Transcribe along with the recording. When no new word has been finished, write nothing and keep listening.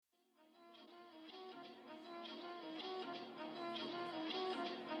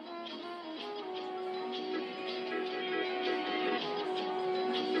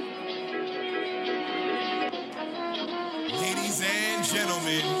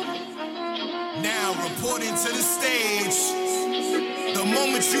building. Now reporting to the stage. The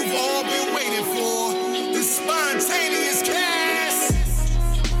moment you've all been waiting for. The Spontaneous Cast.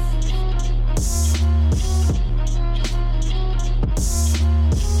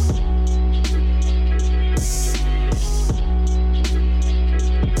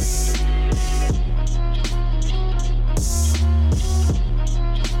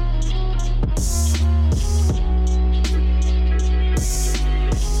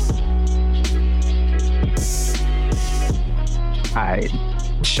 Alright,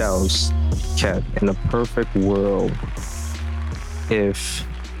 Shells, Kev, in a perfect world,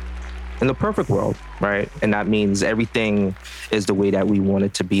 right? And that means everything is the way that we want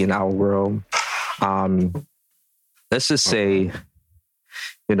it to be in our world. Let's just say,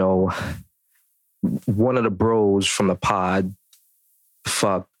 one of the bros from the pod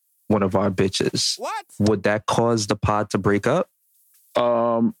fuck one of our bitches. What? Would that cause the pod to break up?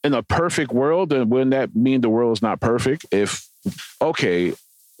 In a perfect world, then wouldn't that mean the world is not perfect? Okay,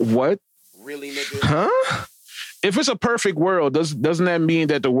 what? Really, nigga? Huh? If it's a perfect world, doesn't that mean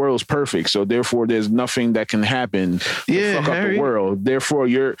that the world's perfect? So therefore, there's nothing that can happen to fuck up the world. Therefore,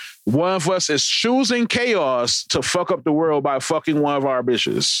 one of us is choosing chaos to fuck up the world by fucking one of our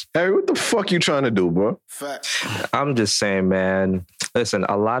bitches. Harry, what the fuck you trying to do, bro? Facts. I'm just saying, man. Listen,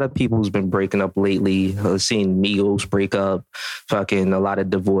 a lot of people's been breaking up lately. I've seen Migos break up. Fucking a lot of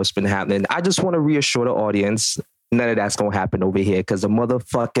divorce been happening. I just want to reassure the audience, none of that's going to happen over here because the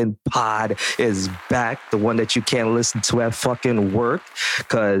motherfucking pod is back. The one that you can't listen to at fucking work.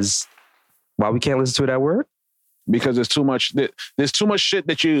 Because why we can't listen to it at work? Because there's too much shit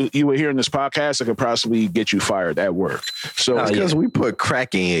that you would hear in this podcast that could possibly get you fired at work. So it's because we put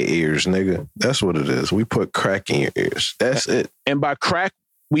crack in your ears, nigga. That's what it is. We put crack in your ears. That's it. And by crack,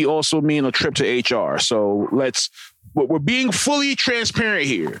 we also mean a trip to HR. So we're being fully transparent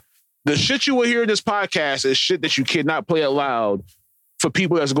here. The shit you will hear in this podcast is shit that you cannot play out loud for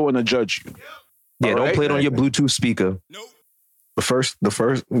people that's going to judge you. Yeah, don't play it on your Bluetooth speaker. Nope. The first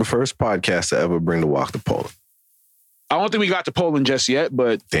podcast to ever bring the walk to Poland. I don't think we got to Poland just yet,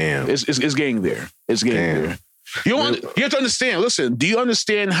 but damn, it's getting there. It's getting there. You have to understand. Listen, do you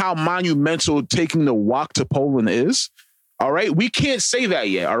understand how monumental taking the walk to Poland is? All right, we can't say that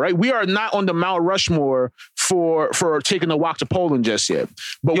yet. All right, we are not on the Mount Rushmore for taking the walk to Poland just yet,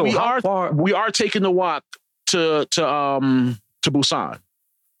 but we are taking the walk to Busan.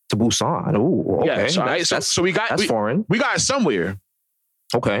 To Busan. Oh, okay. Yes, all right. So we got that's foreign. We got it somewhere.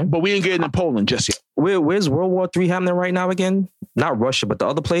 Okay, but we ain't getting to Poland just yet. Where's World War III happening right now again? Not Russia, but the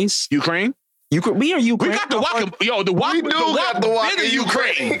other place. Ukraine. We are Ukraine. We got the walk. The walk in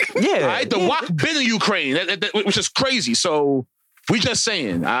Ukraine. Yeah. All right. The walk been in Ukraine, which is crazy. So we just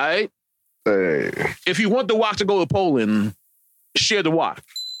saying, all right? Hey. If you want the walk to go to Poland, share the walk.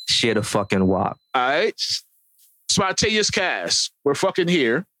 Share the fucking walk. All right? Spontaneous Cast. We're fucking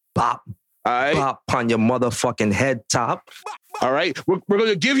here. Bop. All right? Bop on your motherfucking head top. All right? We're going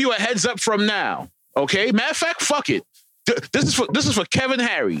to give you a heads up from now. Okay? Matter of fact, fuck it. This is for Kevin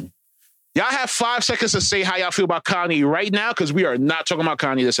Harry. Y'all have 5 seconds to say how y'all feel about Kanye right now, because we are not talking about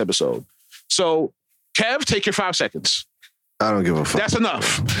Kanye this episode. So, Kev, take your 5 seconds. I don't give a fuck. That's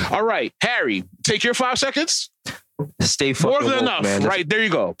enough. All right, Harry, take your 5 seconds. Stay fucking more than woke, enough. Man. Right, there you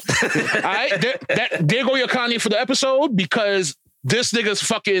go. All right, there go your Kanye for the episode, because this nigga's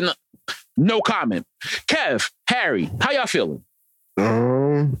fucking no comment. Kev, Harry, how y'all feeling?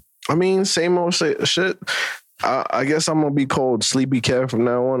 I mean, same old shit. I guess I'm going to be called Sleepy Kev from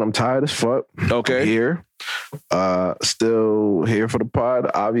now on. I'm tired as fuck. Okay. I'm here. Still here for the pod,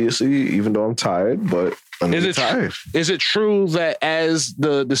 obviously, even though I'm tired, but I'm tired. Is it true that as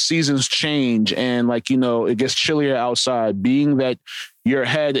the seasons change and it gets chillier outside, being that your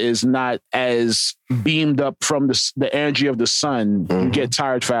head is not as beamed up from the energy of the sun, you get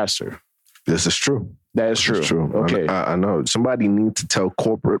tired faster? This is true. That is true. Okay. I know. Somebody needs to tell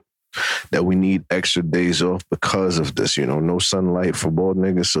corporate that we need extra days off because of this, no sunlight for bald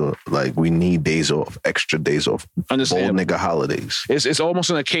niggas. So we need days off, extra days off. Understand. Bald nigga holidays. It's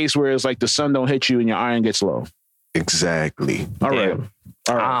almost in a case where it's like the sun don't hit you and your iron gets low. Exactly. All right.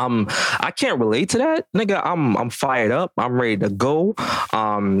 I can't relate to that, nigga. I'm fired up. I'm ready to go.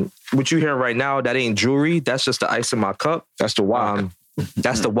 What you hearing right now, that ain't jewelry. That's just the ice in my cup. That's the wok.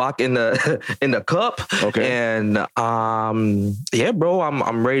 That's the wok in the cup. Okay. And yeah, bro,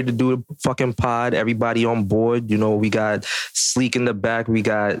 I'm ready to do the fucking pod. Everybody on board. We got Sleek in the back. We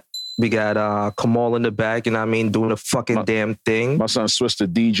got Kamal in the back. Doing the fucking damn thing. My son Swiss the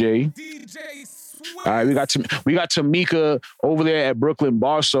DJ. All right, we got Tamika over there at Brooklyn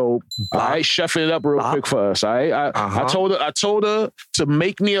Bar Soap. All right, chefing it up real quick for us. All right, I told her to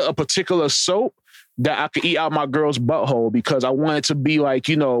make me a particular soap that I could eat out my girl's butthole because I want it to be like,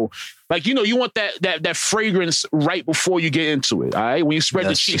 you want that fragrance right before you get into it. All right, when you spread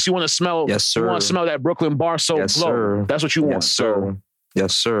the cheeks, you want to smell. Yes, sir. You want to smell that Brooklyn Bar Soap glow. Sir. That's what you want. Yes, sir.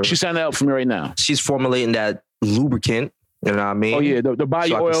 Yes, sir. She's setting that up for me right now. She's formulating that lubricant. You know what I mean? Oh yeah, the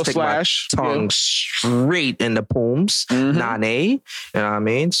body oil slash tongue straight in the palms, nane. You know what I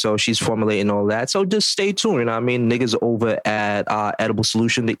mean? So she's formulating all that. So just stay tuned. You know what I mean? Niggas over at Edible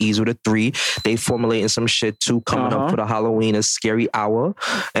Solution, the Ease with a 3, they formulating some shit too coming up for the Halloween, a scary hour,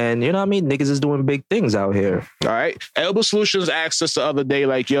 and you know what I mean? Niggas is doing big things out here. All right, Edible Solutions asked us the other day,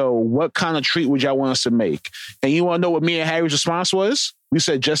 like, yo, what kind of treat would y'all want us to make? And you want to know what me and Harry's response was? We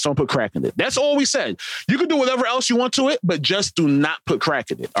said, just don't put crack in it. That's all we said. You can do whatever else you want to it, but just do not put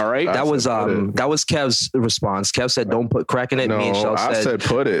crack in it. All right. That was Kev's response. Kev said, don't put crack in it. No, me and Shell I said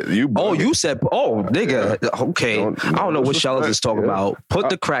put it. You said, nigga. Yeah. Okay. I don't know what Shell is talking about. Put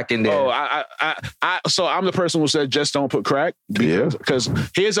the crack in there. So I'm the person who said, just don't put crack. Because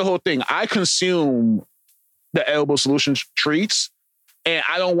here's the whole thing. I consume the Edible Solution treats, and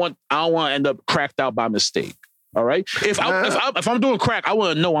I don't want to end up cracked out by mistake. All right. If I'm doing crack, I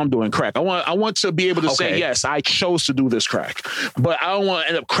want to know I'm doing crack. I want to be able to say, yes, I chose to do this crack, but I don't want to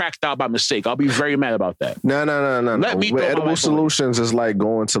end up cracked out by mistake. I'll be very mad about that. No. With Edible Solutions, it's like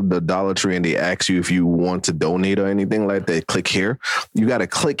going to the Dollar Tree and they ask you if you want to donate or anything like that. Click here. You got to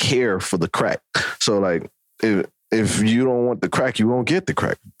click here for the crack. So like if you don't want the crack, you won't get the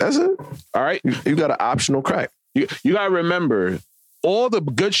crack. That's it. All right. You got an optional crack. You got to remember, all the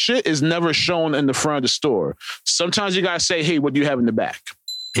good shit is never shown in the front of the store. Sometimes you got to say, hey, what do you have in the back?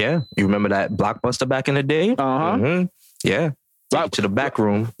 Yeah. You remember that Blockbuster back in the day? Mm-hmm. Yeah. To the back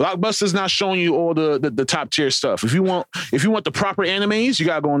room. Blockbuster's not showing you all the top tier stuff. If you want the proper animes, you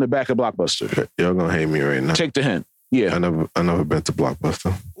got to go in the back of Blockbuster. Y'all going to hate me right now. Take the hint. Yeah. I never been to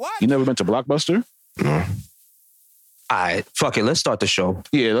Blockbuster. What? You never been to Blockbuster? No. All right. Fuck it. Let's start the show.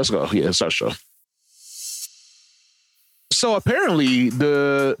 Yeah, let's go. Yeah, let's start the show. So apparently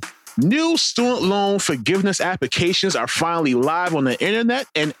the new student loan forgiveness applications are finally live on the internet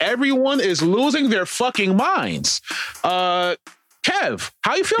and everyone is losing their fucking minds. Kev,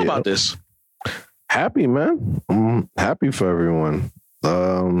 how you feel about this? Happy, man. I'm happy for everyone.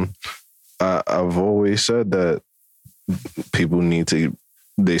 I've always said that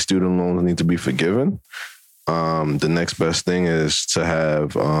their student loans need to be forgiven. The next best thing is to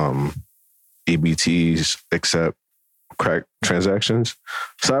have EBTs accept crack transactions.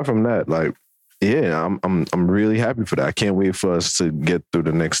 Aside from that, I'm really happy for that. I can't wait for us to get through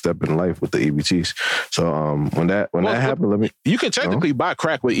the next step in life with the EBTs. So when that happens, you can technically buy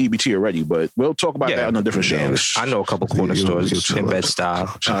crack with EBT already, but we'll talk about that on a different show. I know a couple corner stores in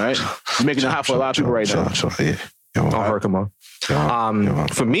Bed-Stuy. All right, you're making it hot for a lot of people right now. Come on.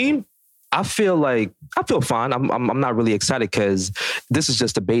 For me, I feel fine. I'm not really excited because this is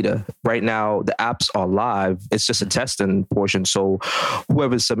just a beta. Right now, the apps are live. It's just a testing portion. So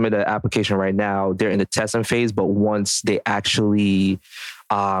whoever submitted an application right now, they're in the testing phase. But once they actually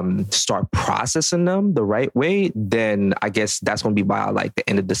start processing them the right way, then I guess that's going to be by like the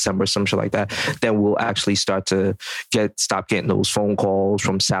end of December, some shit like that. Then we'll actually start to stop getting those phone calls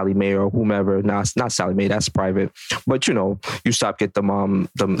from Sally Mae or whomever. No, it's not Sally Mae, that's private. But you stop getting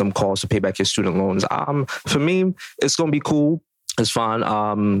them calls to pay back your student loans. For me, it's going to be cool. It's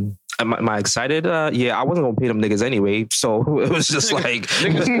fine. Am I excited? Yeah, I wasn't gonna pay them niggas anyway, so it was just like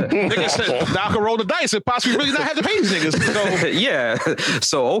niggas said, now I can roll the dice and possibly really not have to pay these niggas. So. Yeah,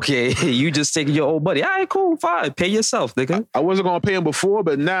 so okay, you just taking your old buddy. All right, cool, fine, pay yourself, nigga. I wasn't gonna pay him before,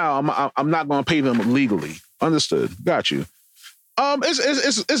 but now I'm not gonna pay them legally. Understood? Got you.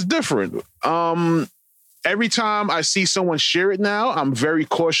 It's different. Every time I see someone share it now, I'm very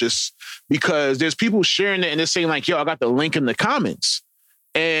cautious because there's people sharing it and they're saying like, yo, I got the link in the comments.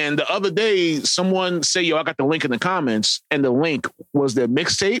 And the other day, someone said, yo, I got the link in the comments, and the link was their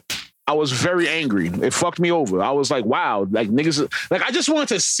mixtape. I was very angry. It fucked me over. I was like, wow, like niggas, like I just wanted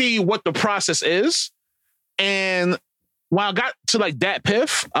to see what the process is. And when I got to like that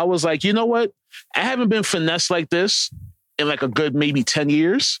piff, I was like, you know what? I haven't been finessed like this in like a good maybe 10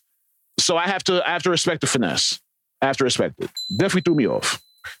 years. So I have to respect the finesse. I have to respect it. Definitely threw me off.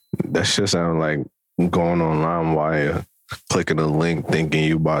 That shit sound like going on LimeWire, clicking a link, thinking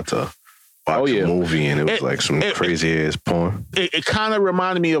you about to watch a movie, and it was like some crazy ass porn. It kind of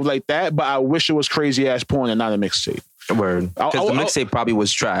reminded me of like that, but I wish it was crazy ass porn and not a mixtape. Word. Because the mixtape probably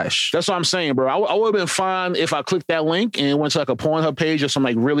was trash. That's what I'm saying, bro. I would have been fine if I clicked that link and it went to like a Pornhub page or some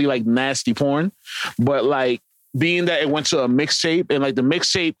like really like nasty porn. But like being that it went to a mixtape and like the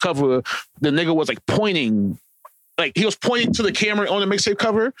mixtape cover, the nigga was like pointing. Like he was pointing to the camera on the mixtape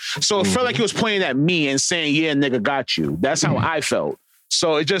cover. So it felt like he was pointing at me and saying, yeah, nigga, got you. That's how I felt.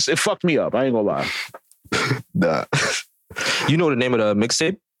 So it fucked me up. I ain't gonna lie. Nah. You know the name of the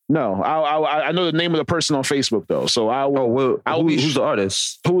mixtape? No, I know the name of the person on Facebook though. So who's the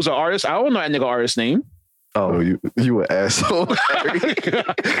artist? Who's the artist? I don't know that nigga artist's name. Oh, you an asshole. I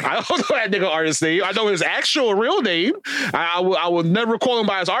don't know that nigga artist's name. I know his actual real name. I will never call him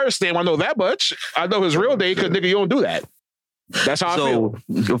by his artist name. I know that much. I know his real name because nigga, you don't do that. That's how I feel.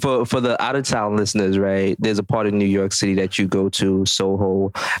 For the out of town listeners, right? There's a part of New York City that you go to,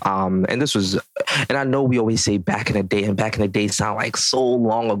 Soho, and I know we always say back in the day, and back in the day sound like so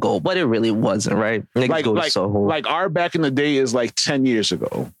long ago, but it really wasn't, right? Niggas go to Soho. Like our back in the day is like 10 years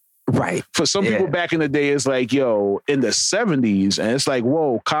ago. Right. For some people back in the day, it's like, yo, in the 70s, and it's like,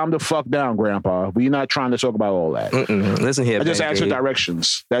 whoa, calm the fuck down, Grandpa. We're not trying to talk about all that. Listen here, I just asked for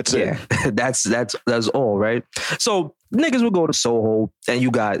directions. That's it. That's all, right? So niggas would go to Soho, and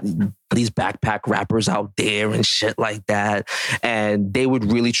you got these backpack rappers out there and shit like that, and they would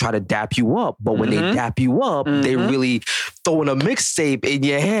really try to dap you up. But when they dap you up, they really throwing a mixtape in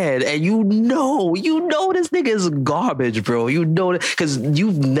your head, and you know this nigga is garbage, bro. You know that because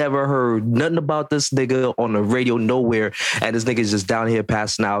you've never heard nothing about this nigga on the radio nowhere, and this nigga's just down here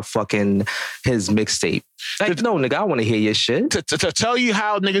passing out fucking his mixtape. Like, no, nigga, I want to hear your shit. To tell you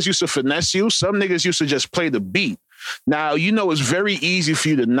how niggas used to finesse you, some niggas used to just play the beat. Now, you know, it's very easy for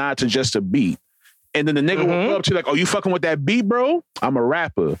you to nod to just a beat. And then the nigga will go up to you like, oh, you fucking with that beat, bro? I'm a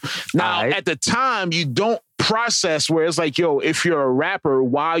rapper. Now, at the time, you don't process where it's like, yo, if you're a rapper,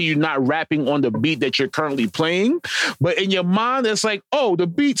 why are you not rapping on the beat that you're currently playing? But in your mind, it's like, oh, the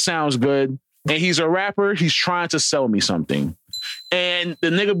beat sounds good. And he's a rapper. He's trying to sell me something. And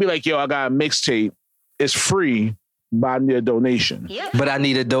the nigga be like, yo, I got a mixtape. It's free. But I need a donation. But I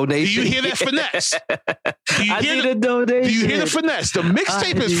need a donation. Do you hear that finesse? I need a donation. Do you hear the finesse? The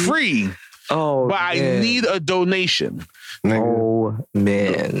mixtape is free. Oh, but I need a donation. Nigga, oh,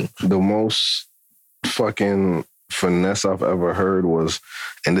 man. The most fucking finesse I've ever heard was,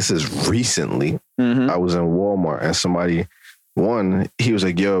 and this is recently, I was in Walmart and somebody, he was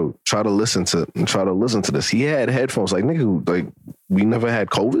like, yo, try to listen to this. He had headphones. Like, nigga, like, we never had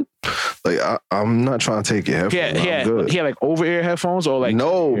COVID. Like, I'm not trying to take your headphones. He had like over-ear headphones or like...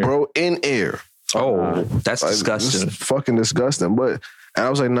 No, bro, in-ear. Oh, that's disgusting. It's fucking disgusting. But, and I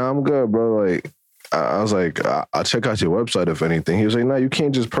was like, nah, I'm good, bro. Like, I was like, I'll check out your website if anything. He was like, nah, you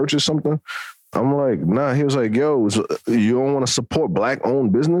can't just purchase something. I'm like, nah. He was like, yo, you don't want to support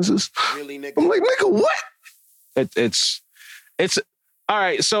black-owned businesses? Really, nigga? I'm like, nigga, what? It's all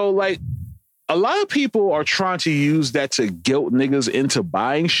right. So like a lot of people are trying to use that to guilt niggas into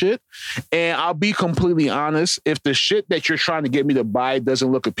buying shit. And I'll be completely honest. If the shit that you're trying to get me to buy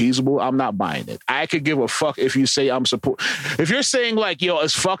doesn't look appeasable, I'm not buying it. I could give a fuck if you say if you're saying like, yo,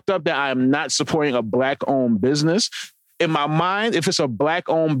 it's fucked up that I'm not supporting a black owned business. In my mind, if it's a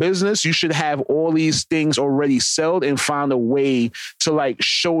black-owned business, you should have all these things already sold and find a way to like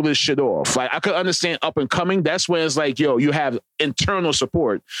show this shit off. Like I could understand up and coming. That's when it's like, yo, you have internal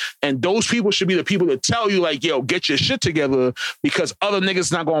support, and those people should be the people that tell you like, yo, get your shit together because other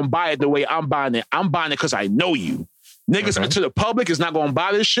niggas not gonna buy it the way I'm buying it. I'm buying it because I know you. Niggas to the public is not gonna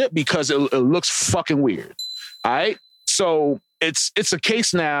buy this shit because it looks fucking weird. All right, so. It's a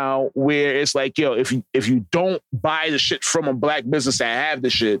case now where it's like, yo, if you don't buy the shit from a black business that have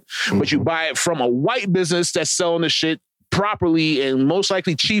the shit, but you buy it from a white business that's selling the shit properly and most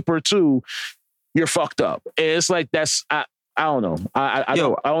likely cheaper too, you're fucked up. And it's like I don't know. I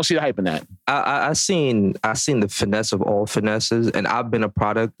don't see the hype in that. I seen the finesse of all finesses, and I've been a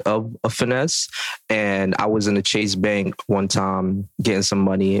product of a finesse. And I was in the Chase Bank one time getting some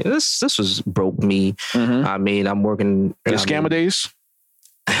money. This was broke me. I mean, I'm working in scammer days.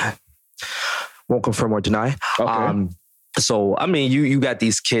 Won't confirm or deny. Okay. So, I mean, you got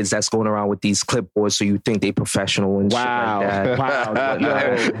these kids that's going around with these clipboards, so you think they professional and shit like that.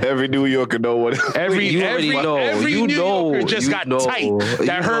 Wow. Every New Yorker know what... Every New Yorker just got tight.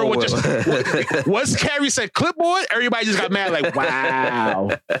 That heard what just... Once Carrie said clipboard, everybody just got mad like, wow.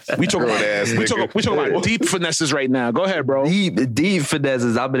 We talking about deep finesses right now. Go ahead, bro. Deep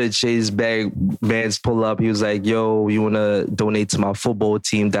finesses. I'm in a Chase Bank. Man's pull up. He was like, yo, you want to donate to my football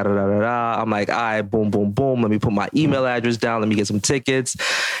team? Da-da-da-da-da. I'm like, all right, boom, boom, boom. Let me put my email address down. Let me get some tickets.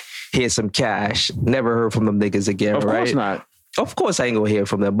 Here's some cash. Never heard from them niggas again, right? Of course not. Of course, I ain't gonna hear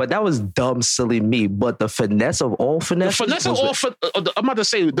from them, but that was dumb, silly me. But the finesse of all finesses. I'm about to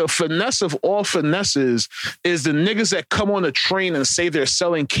say the finesse of all finesses is the niggas that come on the train and say they're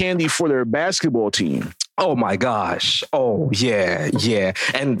selling candy for their basketball team. Oh my gosh! Oh yeah.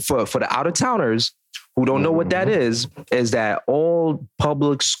 And for the out of towners who don't know what that is that all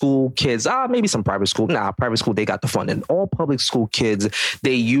public school kids, maybe some private school. Private school, they got the funding. All public school kids,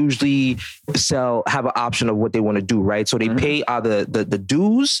 they usually have an option of what they want to do, right? So they pay either the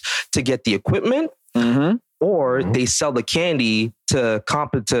dues to get the equipment, or they sell the candy to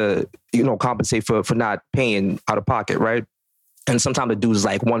compensate for not paying out of pocket, right? And sometimes the dues is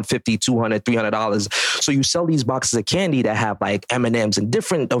like $150, $200, $300. So you sell these boxes of candy that have like M&Ms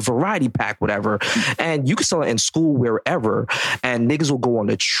and a variety pack, whatever. And you can sell it in school wherever. And niggas will go on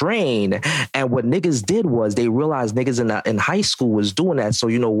the train. And what niggas did was they realized niggas in high school was doing that. So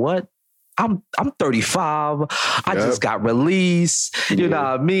you know what? I'm 35. I just got released. You know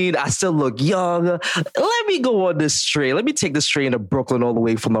what I mean? I still look young. Let me go on this train. Let me take this train to Brooklyn all the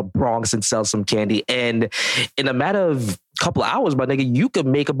way from the Bronx and sell some candy. And in a matter of couple of hours, my nigga, you could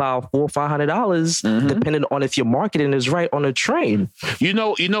make about $400 or $500 depending on if your marketing is right on the train. You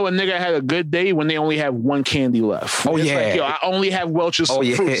know, a nigga had a good day when they only have one candy left. Oh, it's yeah. Like, yo, I only have Welch's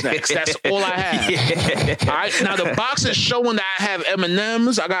fruit snacks. That's all I have. All right. Now the box is showing that I have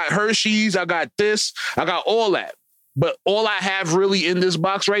M&Ms, I got Hershey's, I got this, I got all that. But all I have really in this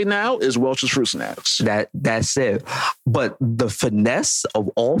box right now is Welch's fruit snacks. That's it. But the finesse of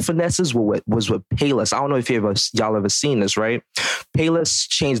all finesses was with Payless. I don't know if y'all ever seen this, right? Payless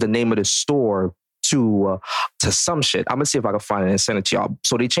changed the name of the store to some shit. I'm gonna see if I can find it and send it to y'all.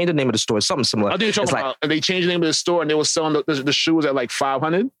 So they changed the name of the store, something similar. I think you're talking about they changed the name of the store and they were selling the shoes at like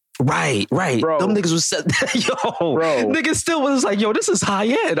 $500. Right. Bro. Them niggas was set. Niggas still was like, yo, this is high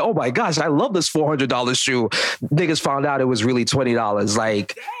end. Oh my gosh, I love this $400 shoe. Niggas found out it was really $20.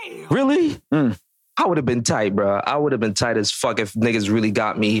 Like, really? I would have been tight, bro. I would have been tight as fuck if niggas really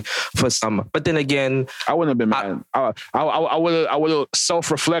got me for some. But then again, I wouldn't have been mad. I would have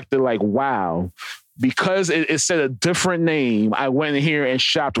self-reflected like, wow. Because it said a different name, I went in here and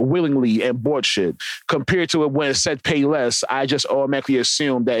shopped willingly and bought shit. Compared to it when it said pay less, I just automatically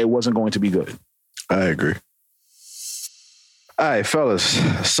assumed that it wasn't going to be good. I agree. All right, fellas.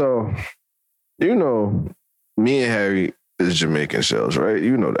 So, you know, me and Harry is Jamaican shells, right?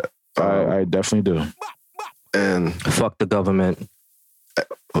 You know that. I definitely do. And fuck the government.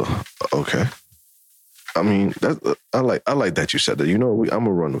 Okay. I mean, I like that you said that. You know, I'm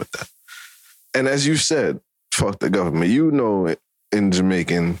gonna run with that. And as you said, fuck the government. You know, in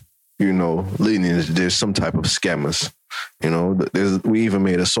Jamaican, lineage, there's some type of scammers. You know, we even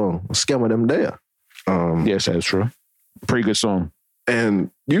made a song, "Scammer Them There." Yes, that's true. Pretty good song.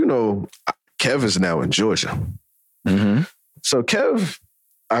 And Kev is now in Georgia. So Kev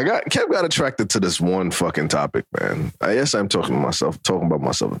got attracted to this one fucking topic, man. I guess I'm talking about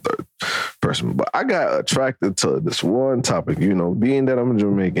myself in third person, but I got attracted to this one topic, being that I'm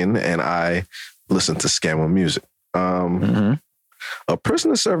Jamaican and I listen to scammer music. A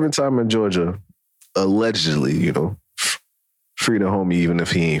person is serving time in Georgia, allegedly, free the homie even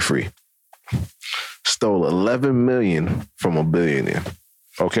if he ain't free. Stole $11 million from a billionaire.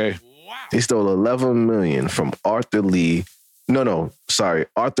 Okay. He stole $11 million from Arthur Lee.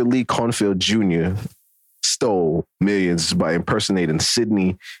 Arthur Lee Confield Jr. stole millions by impersonating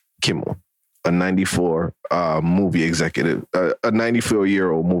Sidney Kimmel, a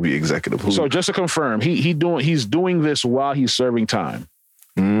 94-year-old movie executive. So just to confirm, he's doing this while he's serving time.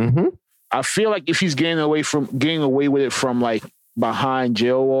 I feel like if he's getting away with it from like behind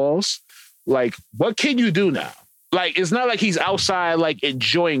jail walls, like what can you do now? Like, it's not like he's outside, like,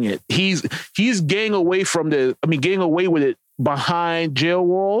 enjoying it. He's getting away with it behind jail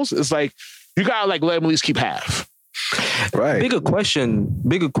walls. It's like, you gotta, like, let him at least keep half. Right. Bigger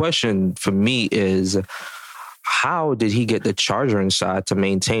question for me is, how did he get the charger inside to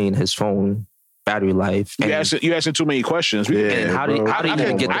maintain his phone battery life? You asking too many questions. And how did he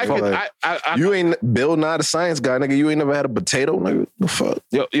get the phone? You ain't Bill Nye the Science Guy, nigga. You ain't never had a potato, nigga. The fuck?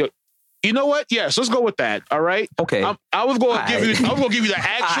 Yo. You know what? Yes, let's go with that. All right. Okay. I was going to give you the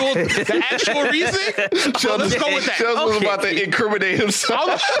actual reason. So let's go with that. Charles was about to incriminate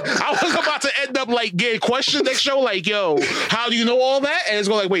himself. I was about to end up like getting questioned next show, like, yo, how do you know all that? And it's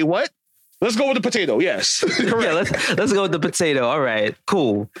going like, wait, what? Let's go with the potato. Yes. Correct. Yeah, let's go with the potato. All right.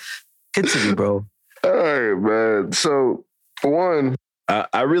 Cool. Continue, bro. All right, man. So, one,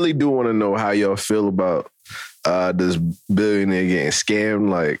 I really do want to know how y'all feel about this billionaire getting scammed.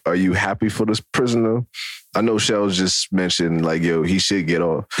 Like, are you happy for this prisoner? I know Shell's just mentioned, like, yo, he should get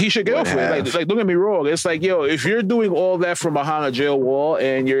off. He should get off with it. Like, don't get me wrong. It's like, yo, if you're doing all that from behind a jail wall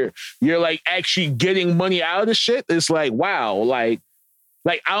and you're like actually getting money out of the shit, it's like, wow, like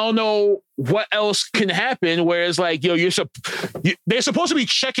I don't know what else can happen. Whereas, like, yo, they're supposed to be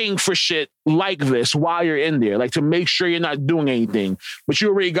checking for shit like this while you're in there, like to make sure you're not doing anything. But you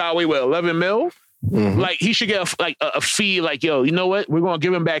already got away with 11 mil. Mm-hmm. Like, he should get a fee. Like, yo, you know what? We're gonna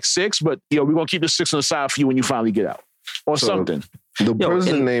give him back 6, but yo, we're gonna keep the 6 on the side for you when you finally get out, or something. The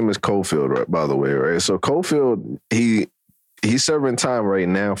person's name is Cofield, right? By the way, right? So Cofield, he's serving time right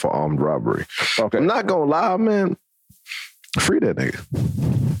now for armed robbery. Okay, I'm not gonna lie, man. Free that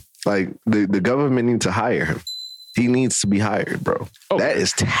nigga. Like, the government needs to hire him. He needs to be hired, bro. Okay. That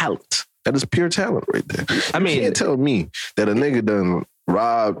is talent. That is pure talent right there. I mean, you can't tell me that a nigga done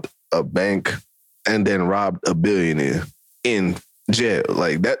robbed a bank and then robbed a billionaire in jail.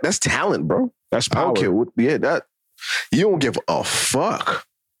 Like, that's talent, bro. That's power. I don't care what, that you don't give a fuck.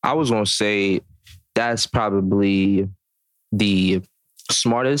 I was gonna say that's probably the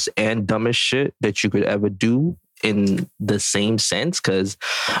smartest and dumbest shit that you could ever do in the same sense, because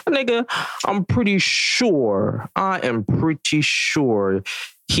nigga, I am pretty sure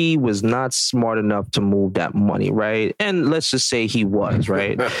he was not smart enough to move that money, right? And let's just say he was,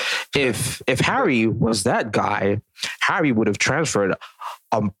 right? If Harry was that guy, Harry would have transferred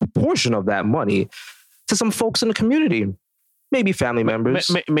a portion of that money to some folks in the community. Maybe family members.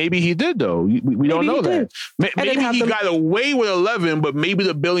 Maybe he did, though. We don't know that. Maybe he got away with 11, but maybe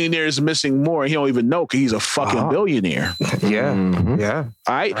the billionaire is missing more and he don't even know because he's a fucking billionaire. Yeah. Mm-hmm. Yeah.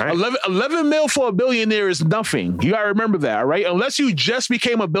 All right. 11 mil for a billionaire is nothing. You got to remember that, all right? Unless you just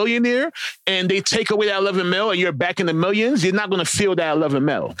became a billionaire and they take away that 11 mil and you're back in the millions, you're not going to feel that 11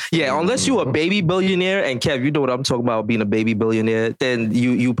 mil. Yeah, unless you're a baby billionaire, and Kev, you know what I'm talking about, being a baby billionaire, then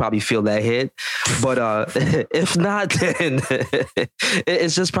you probably feel that hit. But if not, then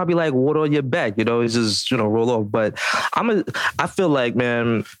it's just probably like water on your back, you know. It's just, you know, roll off. But I feel like,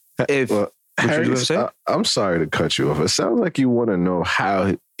 man, Harry, I'm sorry to cut you off. It sounds like you want to know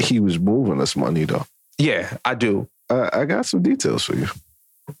how he was moving this money, though. Yeah, I do. I got some details for you.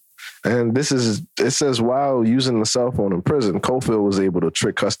 And it says, while using the cell phone in prison, Cofield was able to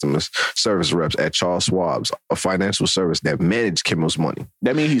trick customers service reps at Charles Schwab's, a financial service that managed Kimmel's money.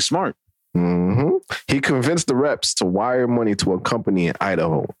 That means he's smart. Mm-hmm. He convinced the reps to wire money to a company in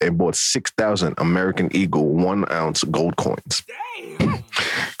Idaho and bought 6,000 American Eagle 1-ounce gold coins. Damn.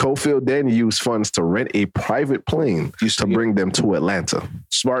 Cofield then used funds to rent a private plane to bring them to Atlanta.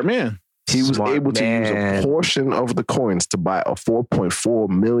 Smart man. He was able to use a portion of the coins to buy a $4.4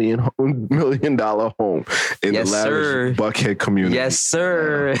 million home in the lavish Buckhead community. Yes,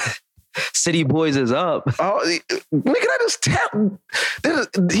 sir. City Boys is up. Oh, nigga, that is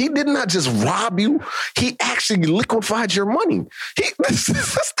talent. He did not just rob you. He actually liquefied your money. This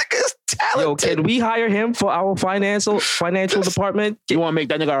nigga is talented. Yo, can we hire him for our financial department? You want to make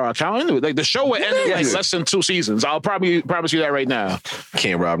that nigga our accountant? Like, the show will end in like less than 2 seasons. I'll probably promise you that right now.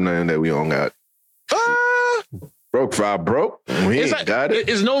 Can't rob nothing that we don't got. Broke. We ain't got it.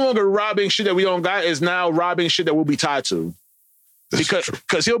 It's no longer robbing shit that we don't got. It's now robbing shit that we'll be tied to.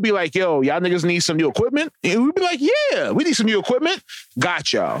 Because he'll be like, yo, y'all niggas need some new equipment? And we'll be like, yeah, we need some new equipment.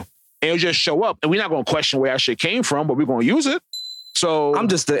 Got y'all. And it'll just show up. And we're not going to question where our shit came from, but we're going to use it. So I'm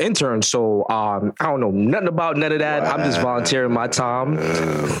just the intern. So I don't know nothing about none of that. Wow. I'm just volunteering my time.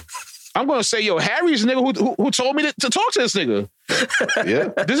 I'm going to say, yo, Harry's the nigga who told me to talk to this nigga.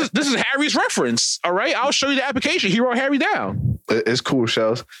 Yeah. This is Harry's reference. All right. I'll show you the application. He wrote Harry down. It's cool,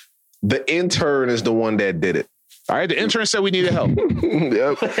 Shells. The intern is the one that did it. All right, the intern said we needed help.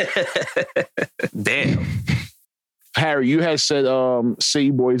 Yep. Damn. Harry, you had said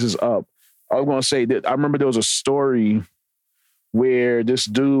City Boys is up. I was going to say that I remember there was a story where this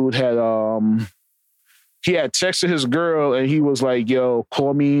dude had he had texted his girl and he was like, yo,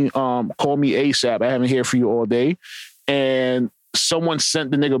 call me ASAP. I haven't heard from you all day. And someone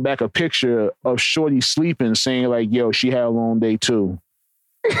sent the nigga back a picture of Shorty sleeping, saying like, yo, she had a long day too.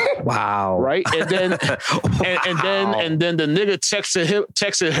 Wow. Right? And then and then the nigga texted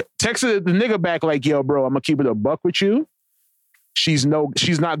the nigga back like, yo, bro, I'm gonna keep it a buck with you. She's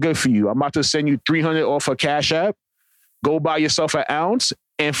not good for you. I'm about to send you $300 off her Cash App. Go buy yourself an ounce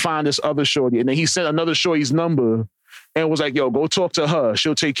and find this other shorty. And then he sent another shorty's number and was like, yo, go talk to her.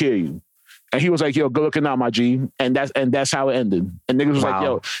 She'll take care of you. And he was like, yo, good looking out, my G. And that's how it ended. And niggas was like,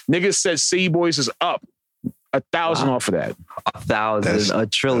 yo, niggas said City Boys is up 1,000 off of that. 1,000, a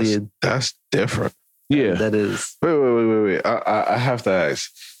trillion. That's different. Yeah. That is. Wait. I have to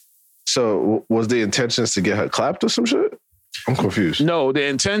ask. So was the intentions to get her clapped or some shit? I'm confused. No, the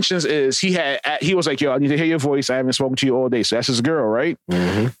intentions is he was like, yo, I need to hear your voice. I haven't spoken to you all day. So that's his girl, right?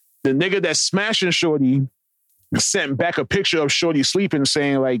 Mm-hmm. The nigga that's smashing Shorty sent back a picture of Shorty sleeping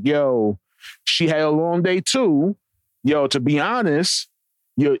saying like, yo, she had a long day too. Yo, to be honest,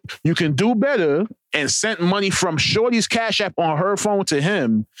 you can do better, and sent money from Shorty's Cash App on her phone to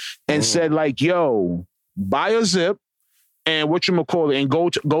him and said like, yo, buy a zip and whatchamacallit and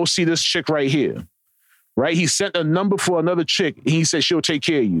go see this chick right here. Right? He sent a number for another chick. He said she'll take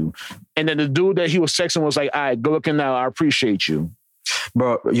care of you. And then the dude that he was texting was like, all right, good looking now. I appreciate you.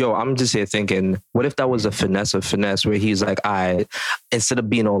 Bro, yo, I'm just here thinking, what if that was a finesse where he's like, instead of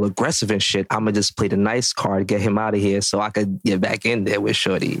being all aggressive and shit, I'm going to just play the nice card, get him out of here so I could get back in there with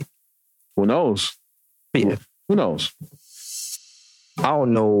Shorty. Who knows? Yeah. Who knows? I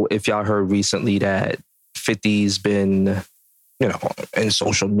don't know if y'all heard recently that 50's been, in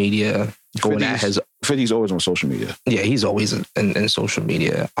social media going at his... 50's always on social media. Yeah, he's always in social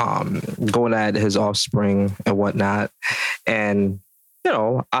media, going at his offspring and whatnot. And,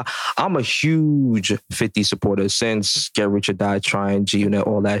 I'm a huge 50 supporter since Get Rich or Die Trying, G-Unit,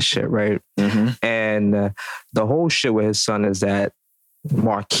 all that shit, right? Mm-hmm. And the whole shit with his son is that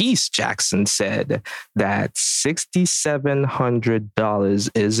Marquise Jackson said that $6,700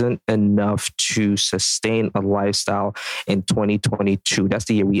 isn't enough to sustain a lifestyle in 2022. That's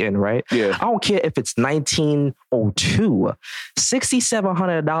the year we in, right? Yeah. I don't care if it's 1902.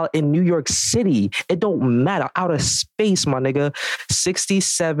 $6,700 in New York City. It don't matter. Out of space, my nigga.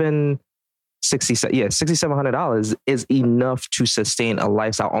 $6,700 is enough to sustain a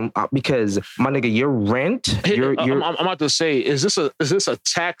lifestyle because my nigga, your rent. I'm about to say, is this a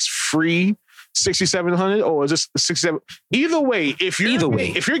tax-free $6,700 or is this $6,700? Either way, if you're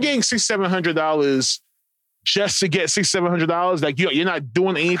getting $6,700 just to get $6,700, like you're not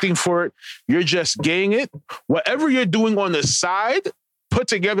doing anything for it, you're just getting it. Whatever you're doing on the side, put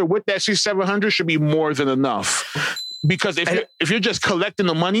together with that $6,700 should be more than enough. Because if you're just collecting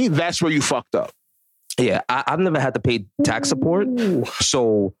the money, that's where you fucked up. Yeah, I've never had to pay tax support.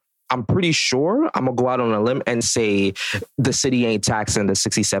 So I'm pretty sure I'm going to go out on a limb and say the city ain't taxing the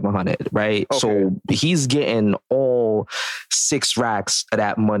 $6,700, right? Okay. So he's getting all 6 racks of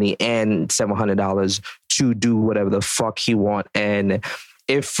that money and $700 to do whatever the fuck he want. And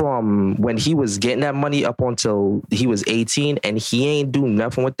if from when he was getting that money up until he was 18 and he ain't doing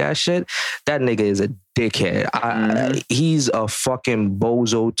nothing with that shit, that nigga is a dickhead. He's a fucking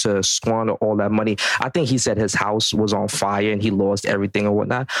bozo to squander all that money. I think he said his house was on fire and he lost everything and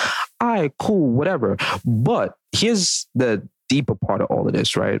whatnot. All right, cool, whatever. But here's the deeper part of all of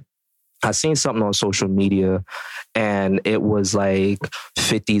this, right? I seen something on social media and it was like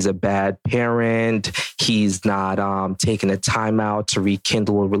 50's a bad parent. He's not taking the time out to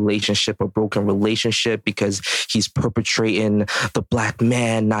rekindle a broken relationship because he's perpetrating the black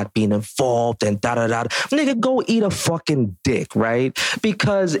man not being involved and da-da-da. Nigga, go eat a fucking dick, right?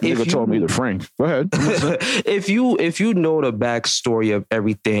 Because if you told me to Frank. Go ahead. if you know the backstory of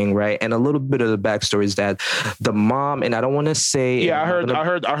everything, right? And a little bit of the backstory is that the mom, and I don't want to say... Yeah, I heard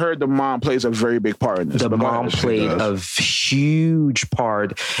the mom plays a very big part in this. The mom played a huge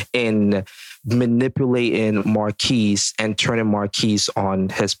part in manipulating Marquise and turning Marquise on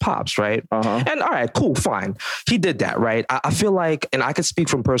his pops, right? Uh-huh. And all right, cool, fine. He did that, right? I feel like, and I can speak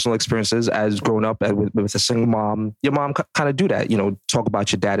from personal experiences as growing up with a single mom, your mom kind of do that, talk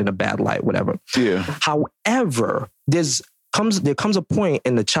about your dad in a bad light, whatever. Yeah. However, there comes a point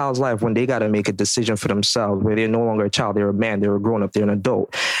in the child's life when they got to make a decision for themselves, where they're no longer a child, they're a man, they're a grown up, they're an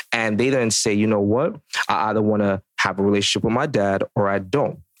adult. And they then say, you know what? I either want to have a relationship with my dad or I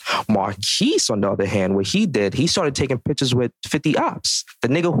don't. Marquise, on the other hand, what he did, he started taking pictures with 50 ops. The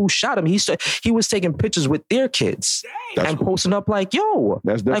nigga who shot him, he was taking pictures with their kids and posting up like, yo,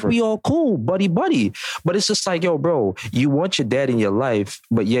 like we all cool, buddy. But it's just like, yo, bro, you want your dad in your life,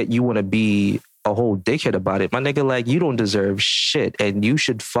 but yet you want to be a whole dickhead about it. My nigga, like, you don't deserve shit and you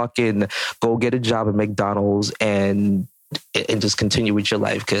should fucking go get a job at McDonald's and just continue with your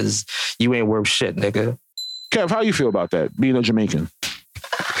life because you ain't worth shit, nigga. Kev, how you feel about that, being a Jamaican?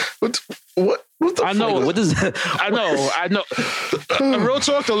 What the I know. Fuck? What is that? I know. Real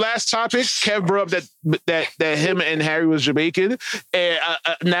talk, the last topic, Kev brought up that him and Harry was Jamaican. And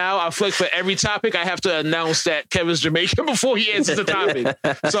now I feel like for every topic, I have to announce that Kevin's Jamaican before he answers the topic.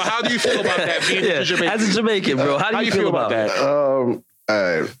 So how do you feel about that, being a Jamaican? As a Jamaican, bro, how do you feel about that? All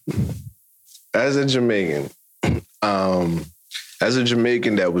right. As a Jamaican,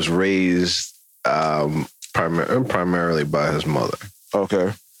 that was raised primarily by his mother.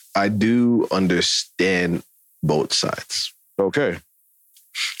 Okay. I do understand both sides. Okay.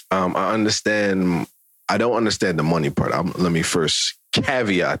 I understand. I don't understand the money part. Let me first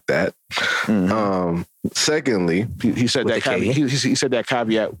caveat that. Mm-hmm. Secondly, he said that caveat. He said that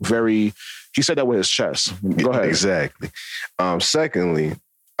caveat very. He said that with his chest. Go ahead. Exactly. Secondly,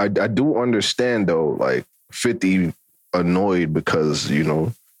 I do understand though, like 50 annoyed because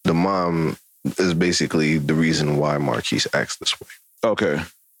the mom is basically the reason why Marquise acts this way. Okay.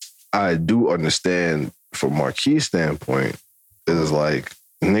 I do understand from Marquise's standpoint, is like,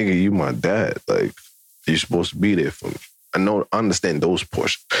 nigga, you my dad. Like, you're supposed to be there for me. I understand those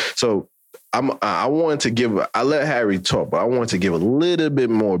portions. So I let Harry talk, but I want to give a little bit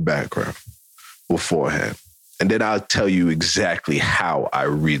more background beforehand. And then I'll tell you exactly how I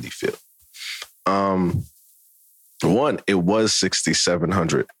really feel. One, it was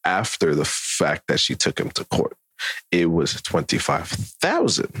 $6,700 after the fact that she took him to court. It was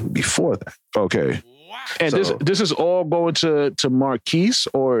 $25,000 before that. Okay. And so, this is all going to Marquise,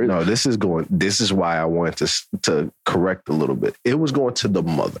 or no? This is why I wanted to correct a little bit. It was going to the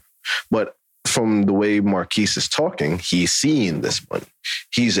mother, but from the way Marquise is talking, he's seeing this money.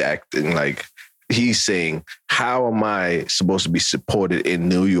 He's acting like he's saying, "How am I supposed to be supported in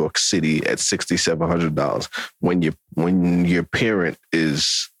New York City at $6,700 when your parent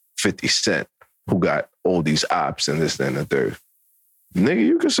is 50 Cent, who got all these ops and this, that, and the third? Nigga,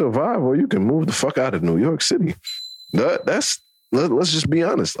 you can survive or you can move the fuck out of New York City. Let's just be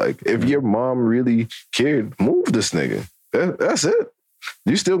honest. Like, if your mom really cared, move this nigga. That's it.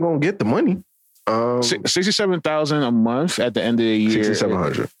 You still gonna get the money. $67,000 a month at the end of the year.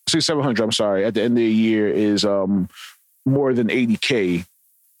 $6,700. I'm sorry. At the end of the year is more than $80K.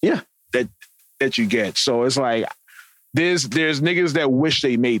 Yeah, that you get. So it's like there's niggas that wish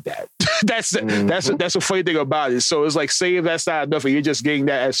they made that. That's a funny thing about it. So it's like, say if that's not enough and you're just getting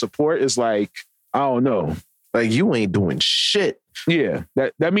that as support, it's like, I don't know. Like, you ain't doing shit. Yeah.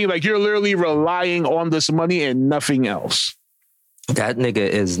 That means like you're literally relying on this money and nothing else. That nigga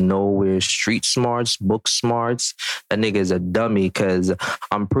is nowhere street smarts, book smarts. That nigga is a dummy, because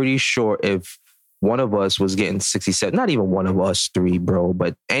I'm pretty sure if one of us was getting 67, not even one of us three, bro,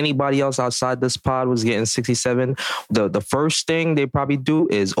 but anybody else outside this pod was getting 67, the first thing they probably do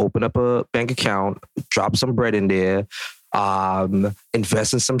is open up a bank account, drop some bread in there,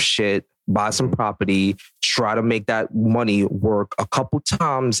 invest in some shit, buy some property, try to make that money work a couple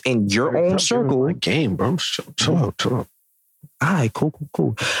times in your own circle. Game, bro. Chill out. All right,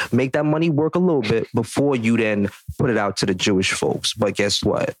 cool. Make that money work a little bit before you then put it out to the Jewish folks. But guess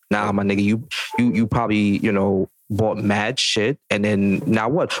what? Now, my nigga, you probably, bought mad shit. And then now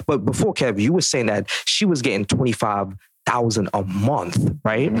what? But before, Kev, you were saying that she was getting $25,000 a month,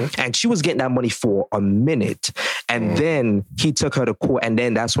 right? Mm-hmm. And she was getting that money for a minute. And then he took her to court. And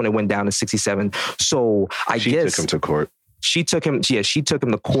then that's when it went down to 67. So she took him to court. She took him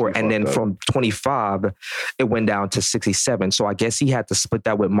to court, and then from 25, it went down to 67. So I guess he had to split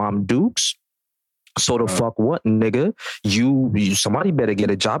that with Mom Dukes. So the fuck what, nigga? You somebody better get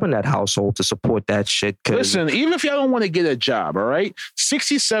a job in that household to support that shit. Listen, even if y'all don't want to get a job, all right?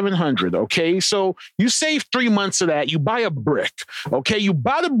 $6,700, okay? So you save 3 months of that. You buy a brick, okay? You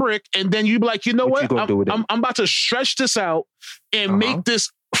buy the brick, and then you be like, you know what? I'm about to stretch this out and make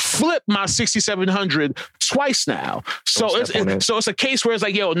this flip my 6,700 twice now. So it's a case where it's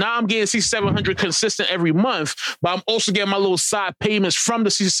like, yo, now I'm getting 6,700 consistent every month, but I'm also getting my little side payments from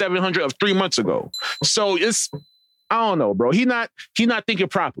the 6,700 of 3 months ago. So it's, I don't know, bro. He not thinking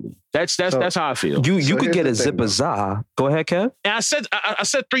properly. That's how I feel. You could get a zipper za. Go ahead, Kev. And I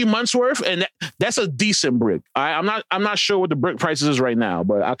said 3 months worth, and that's a decent brick. I'm not sure what the brick prices is right now,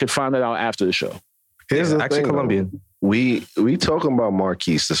 but I could find that out after the show. Here's the actually thing, Colombian. Though. We talking about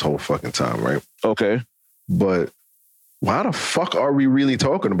Marquise this whole fucking time, right? Okay. But why the fuck are we really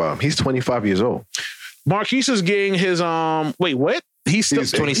talking about him? He's 25 years old. Marquise is getting his wait, what? He's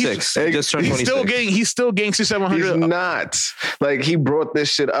 26. He just turned 26. He's still getting 6,700. He's not. Like, he brought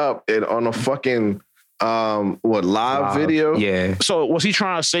this shit up on a fucking live video. Yeah. So was he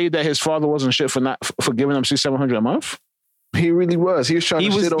trying to say that his father wasn't shit for giving him 6,700 a month? He really was. He was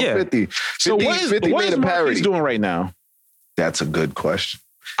trying to shit on 50. So what is Marquise doing right now? That's a good question.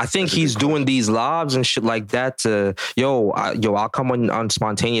 I think he's doing these lives and shit like that to, I'll come on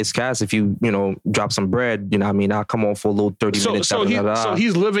Spontaneouscast if you drop some bread. You know what I mean? I'll come on for a little 30 minutes. So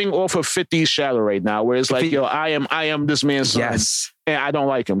he's living off of 50's shadow right now, where it's like, I am this man's son. Yes. and I don't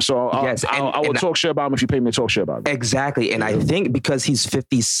like him. So I will talk shit about him if you pay me to talk shit about him. Exactly. And I think because he's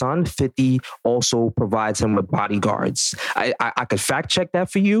 50's son, 50 also provides him with bodyguards. I could fact check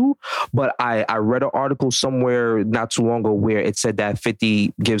that for you, but I read an article somewhere not too long ago where it said that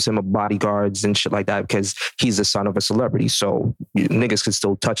 50 gives him a bodyguards and shit like that because he's the son of a celebrity. So niggas could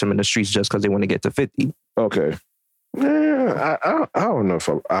still touch him in the streets just because they want to get to 50. Okay. Yeah, I don't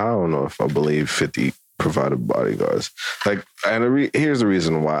know if I believe 50 provided bodyguards. Like, and here's the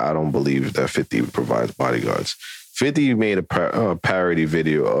reason why I don't believe that 50 provides bodyguards. 50 made a parody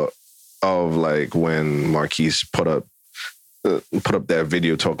video of like when Marquise put up that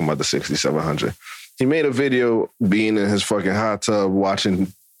video talking about the 6700. He made a video being in his fucking hot tub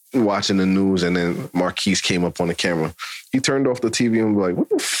watching the news, and then Marquise came up on the camera. He turned off the TV and was like, what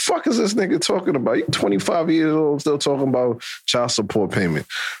the fuck is this nigga talking about? You 25 years old still talking about child support payment.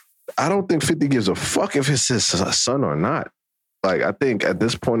 I don't think 50 gives a fuck if it's his son or not. Like, I think at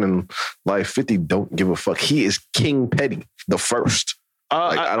this point in life, 50 don't give a fuck. He is King Petty, the first.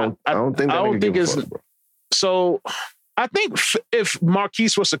 I don't think it's fuck, bro. So I think if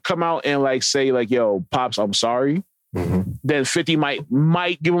Marquise was to come out and like say like, yo, Pops, I'm sorry, then 50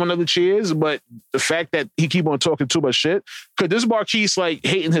 might give him another chance. But the fact that he keep on talking too much shit, because this Marquise like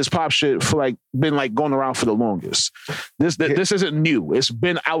hating his pop shit for like been like going around for the longest. This isn't new. It's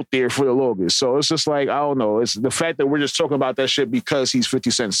been out there for the longest. So it's just like, I don't know. It's the fact that we're just talking about that shit because he's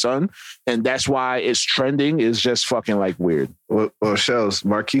 50 Cent's son, and that's why it's trending, is just fucking like weird. Well, Shells,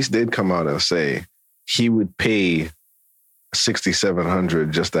 Marquise did come out and say he would pay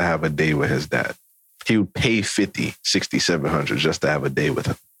 $6,700 just to have a day with his dad. He would pay 50, $6,700 just to have a day with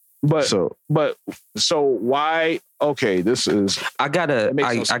him. So why? Okay, this is. I got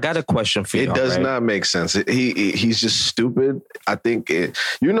a question for you. It does not make sense. He's just stupid. I think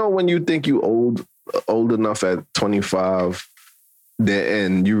when you think you old enough at 25,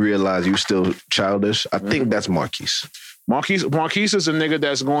 and you realize you still childish. I think that's Marquise. Marquise is a nigga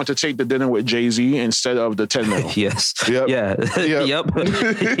that's going to take the dinner with Jay-Z instead of the 10 mil. Yes. Yep. Yeah. Yep.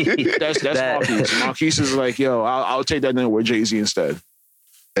 That's Marquise. Marquise is like, yo, I'll take that dinner with Jay-Z instead.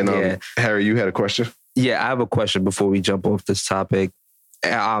 And Harry, you had a question? Yeah, I have a question before we jump off this topic.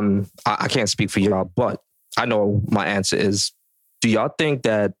 I can't speak for y'all, but I know my answer is, do y'all think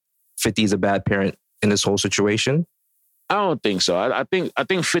that 50 is a bad parent in this whole situation? I don't think so. I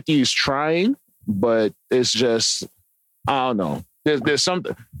think 50 is trying, but it's just, I don't know. There's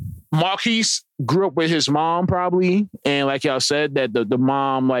something. Marquise grew up with his mom probably, and like y'all said, that the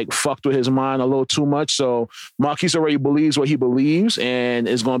mom like fucked with his mind a little too much. So Marquise already believes what he believes, and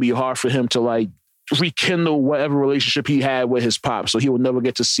it's going to be hard for him to like rekindle whatever relationship he had with his pop. So he will never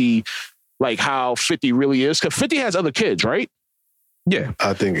get to see like how 50 really is, because 50 has other kids, right? Yeah,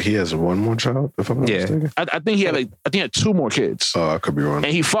 I think he has one more child. If I'm not mistaken, I think he had 2 more kids. Oh, I could be wrong.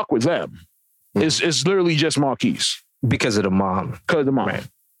 And he fucked with them. It's literally just Marquise because of the mom. Right.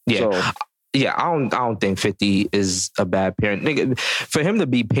 Yeah. So, yeah, I don't think 50 is a bad parent. Nigga, for him to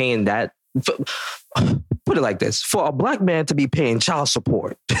be paying that, put it like this, for a black man to be paying child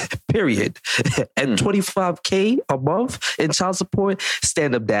support, period, and $25K above in child support,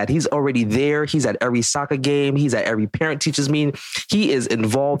 stand up dad. He's already there. He's at every soccer game. He's at every parent teachers meeting. He is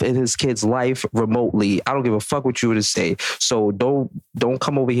involved in his kid's life remotely. I don't give a fuck what you were to say. So don't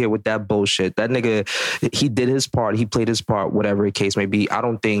come over here with that bullshit. That nigga, he did his part. He played his part, whatever the case may be. I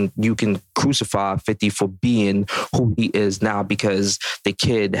don't think you can crucify 50 for being who he is now because the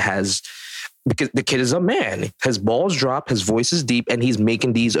kid is a man. His balls drop, his voice is deep, and he's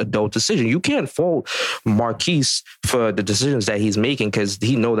making these adult decisions. You can't fault Marquise for the decisions that he's making because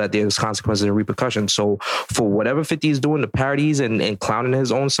he know that there's consequences and repercussions. So for whatever 50 is doing, the parodies and clowning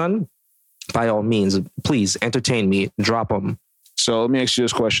his own son, by all means, please entertain me. Drop him. So let me ask you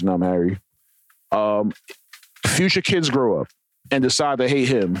this question, Harry. Future kids grow up and decide to hate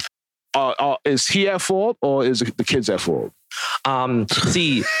him. Is he at fault or is the kids at fault?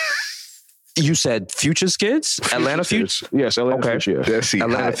 See... You said Future's kids? Atlanta Future? Yes, Atlanta Future. Yeah.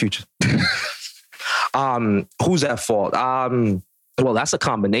 Atlanta Future. Who's at fault? Well, that's a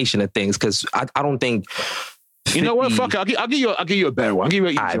combination of things because I don't think. 50... You know what? Fuck it. I'll give you a better one. I'll give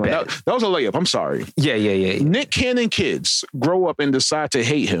you an easy one. That was a layup. I'm sorry. Yeah. Nick Cannon kids grow up and decide to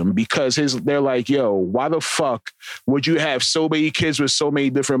hate him because they're like, yo, why the fuck would you have so many kids with so many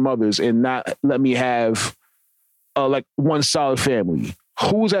different mothers and not let me have like one solid family?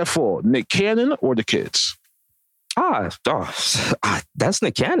 Who's at fault, Nick Cannon or the kids? That's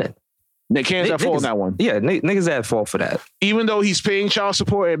Nick Cannon. Nick Cannon's at fault in that one. Yeah, niggas at fault for that. Even though he's paying child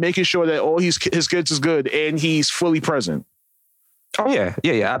support and making sure that all his kids is good and he's fully present. Oh, yeah,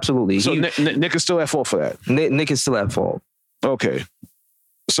 absolutely. So Nick is still at fault for that. Nick is still at fault. Okay.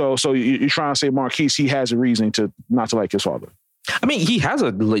 So you're trying to say Marquise, he has a reason to not to like his father. I mean, he has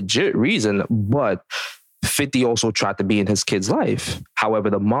a legit reason, but 50 also tried to be in his kid's life. However,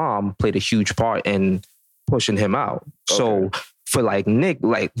 the mom played a huge part in pushing him out. Okay. So for like Nick,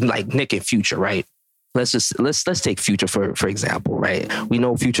 like Nick and Future, right? Let's take Future for example, right? We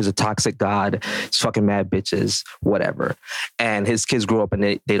know Future's a toxic god. He's fucking mad bitches, whatever. And his kids grew up and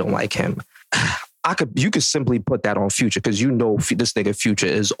they don't like him. You could simply put that on Future because you know this nigga Future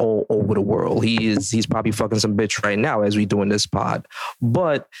is all over the world. He's probably fucking some bitch right now as we doing this pod.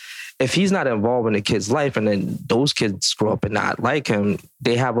 But if he's not involved in the kid's life and then those kids grow up and not like him,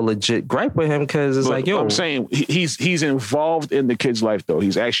 they have a legit gripe with him because it's like, yo. I'm saying he's involved in the kid's life though.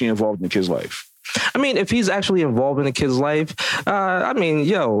 He's actually involved in the kid's life. I mean, if he's actually involved in the kid's life, I think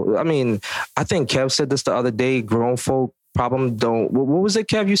Kev said this the other day, grown folk problem don't... What was it,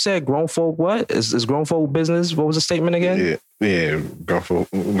 Kev? You said grown folk what? Is grown folk business? What was the statement again? Yeah, grown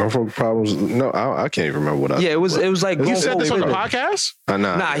folk problems. No, I can't even remember what I... Yeah, it was like... You said this on the podcast?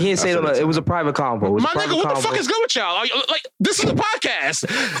 Nah, he didn't say it. It was a private convo. My nigga, what the fuck is good with y'all? Like, this is a podcast.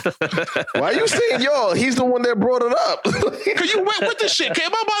 Why are you saying y'all? He's the one that brought it up. Because you went with this shit. Okay,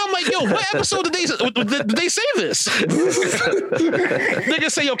 I'm like, yo, what episode did they say this?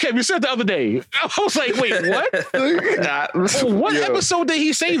 Nigga say, yo, Kev, you said the other day. I was like, wait, what? What episode did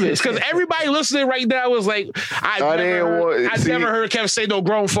he say this? Because everybody listening right now was like, I never heard Kev say no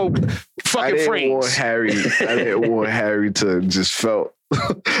grown folk fucking phrase. I didn't want Harry to just felt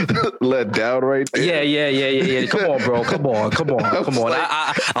let down right there. Yeah. Come on, bro. Come on. Like,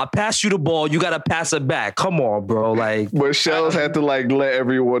 I pass you the ball. You got to pass it back. Come on, bro. Like, but Shells had to like let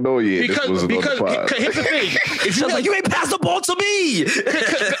everyone know. Because here's the thing. If you ain't pass the ball to me.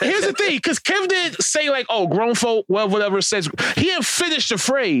 Here's the thing. Because Kev didn't say like, oh, grown folk, well, whatever says. He didn't finish the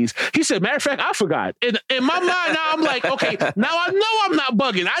phrase. He said, matter of fact, I forgot. In my mind now, I'm like, okay, now I know I'm not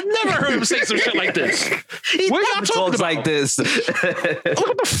bugging. I never heard him say some shit like this. What y'all talking about? Like this.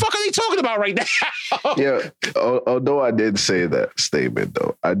 What the fuck are they talking about right now? Yeah, although I did say that statement,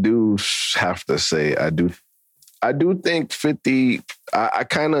 though, I do have to say I do think 50. I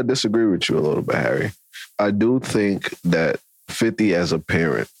kind of disagree with you a little bit, Harry. I do think that 50 as a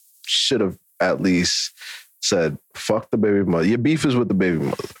parent should have at least said, "Fuck the baby mother." Your beef is with the baby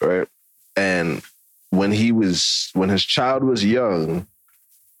mother, right? And when his child was young,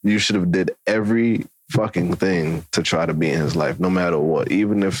 you should have did every fucking thing to try to be in his life, no matter what.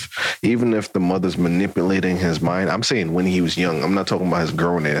 Even if the mother's manipulating his mind. I'm saying when he was young. I'm not talking about his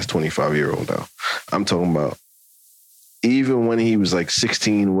grown ass 25-year-old now. I'm talking about even when he was like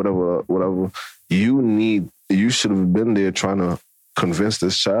 16, whatever. You should have been there trying to convince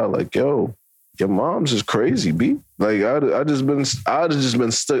this child, like, yo, your mom's is crazy, B. Like I'd have just been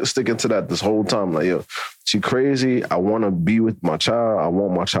sticking to that this whole time. Like, yo, she crazy. I want to be with my child. I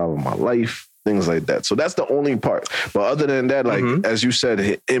want my child in my life. Things like that. So that's the only part. But other than that, like, as you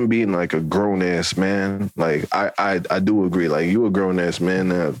said, him being like a grown ass man, like I do agree. Like, you a grown ass man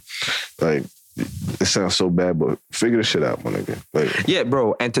now. Like, it sounds so bad, but figure the shit out, my nigga. Like, yeah,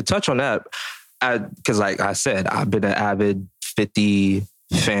 bro. And to touch on that, because like I said, I've been an avid 50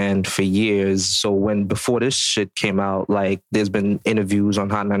 fan for years. So before this shit came out, like, there's been interviews on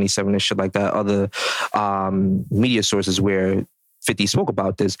Hot 97 and shit like that, other media sources where 50 spoke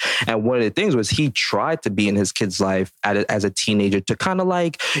about this. And one of the things was he tried to be in his kid's life as a teenager to kind of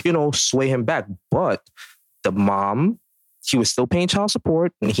like, sway him back. But the mom, he was still paying child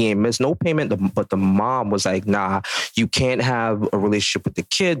support and he ain't missed no payment. But the mom was like, nah, you can't have a relationship with the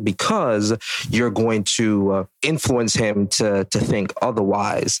kid because you're going to influence him to think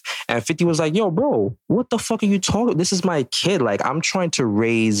otherwise. And 50 was like, yo, bro, what the fuck are you talking? This is my kid. Like, I'm trying to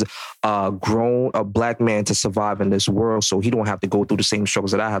raise a black man to survive in this world so he don't have to go through the same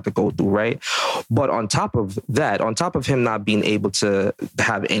struggles that I have to go through, right? But on top of that, on top of him not being able to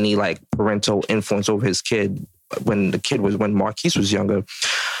have any like parental influence over his kid, when Marquise was younger,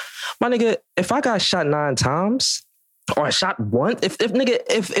 my nigga, if I got shot 9 times or I shot one,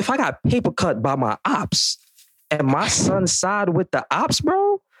 if I got paper cut by my ops and my son side with the ops,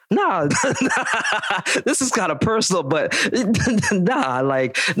 bro, nah, this is kind of personal, but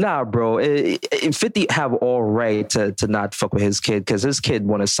nah, bro. 50 have all right to not fuck with his kid because his kid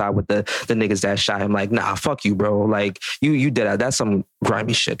want to side with the niggas that shot him. Like, nah, fuck you, bro. Like, you did that. That's some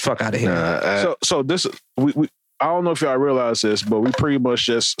grimy shit. Fuck out of here. So this we I don't know if y'all realize this, but we pretty much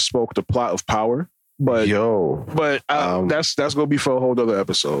just spoke the plot of Power. But that's gonna be for a whole other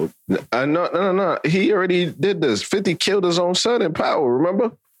episode. No. He already did this. 50 killed his own son in Power. Remember?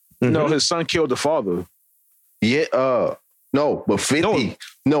 Mm-hmm. No, his son killed the father. Yeah. No, but 50.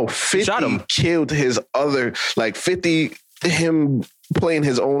 No, 50 killed his other. Like 50 him playing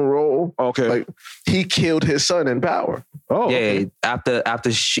his own role. Okay. Like he killed his son in Power. Oh, yeah. Okay. After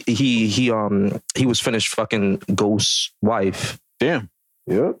he was finished fucking Ghost's wife. Damn.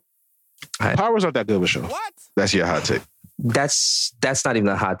 Yep. Power's not that good of a show. What? That's your hot take. That's not even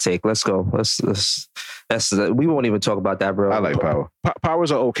a hot take. Let's go. We won't even talk about that, bro. I like Power.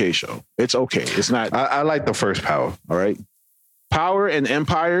 Power's an okay show. It's okay. It's not. I like the first Power. All right. Power and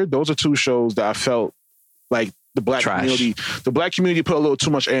Empire, those are two shows that I felt like the black community put a little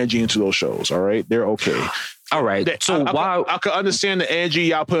too much energy into those shows. All right. They're okay. All right. So I could understand the energy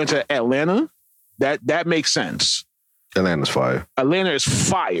y'all put into Atlanta. That makes sense. Atlanta's fire. Atlanta is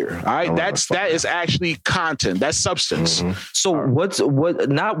fire. All right. That is actually content. That's substance. Mm-hmm. So what's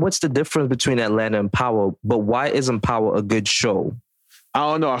the difference between Atlanta and Power, but why isn't Power a good show? I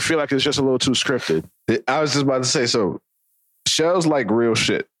don't know. I feel like it's just a little too scripted. I was just about to say, so shows like real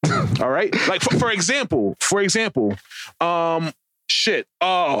shit. All right. Like for example, shit.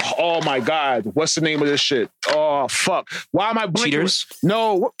 Oh my God. What's the name of this shit? Oh fuck. Why am I blinking? Cheaters?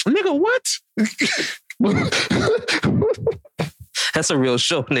 No, nigga, what? That's a real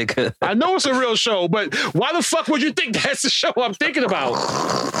show, nigga. I know it's a real show, but why the fuck would you think that's the show I'm thinking about?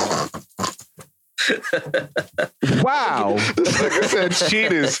 Wow. This nigga said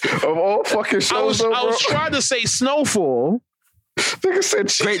Cheaters of all fucking shows. I was trying to say Snowfall. Nigga said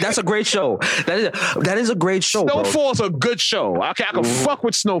Cheaters. Great. That's a great show. That is a great show. Snowfall's a good show. I can fuck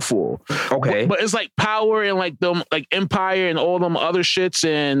with Snowfall. Okay. But it's like Power and like them, like Empire and all them other shits,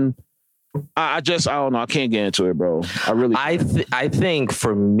 and I don't know. I can't get into it, bro. I think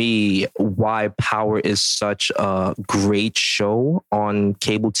for me, why Power is such a great show on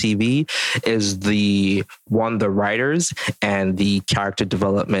cable TV is the writers and the character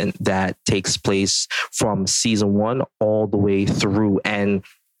development that takes place from season 1 all the way through. And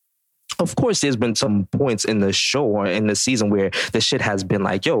of course, there's been some points in the show or in the season where the shit has been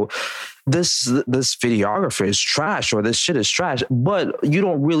like, yo, this videographer is trash or this shit is trash, but you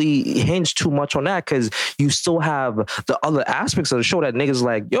don't really hinge too much on that because you still have the other aspects of the show that niggas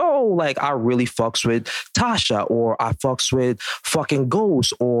like, yo, like I really fucks with Tasha, or I fucks with fucking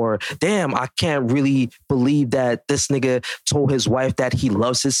Ghost, or damn, I can't really believe that this nigga told his wife that he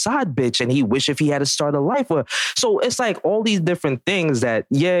loves his side bitch and he wish if he had to start a life with. So it's like all these different things that,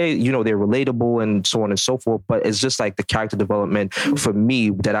 yeah, you know, they're relatable and so on and so forth, but it's just like the character development for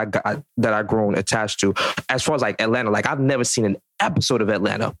me that I've grown attached to. As far as like Atlanta, like I've never seen an episode of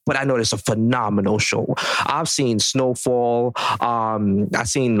Atlanta, but I know it's a phenomenal show. I've seen Snowfall. I've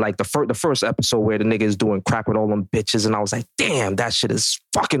seen like the first episode where the nigga is doing crack with all them bitches, and I was like, damn, that shit is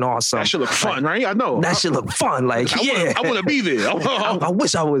fucking awesome. That shit look fun, right? I know. That shit look fun. Like, I want to be there. I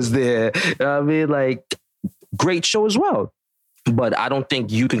wish I was there. I mean, like, great show as well. But I don't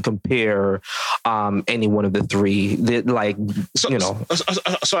think you can compare any one of the three.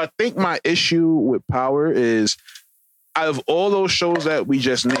 So I think my issue with Power is, out of all those shows that we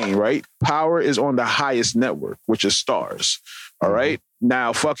just named, right? Power is on the highest network, which is Stars. All right.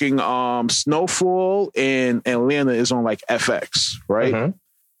 Now, fucking Snowfall in Atlanta is on like FX, right?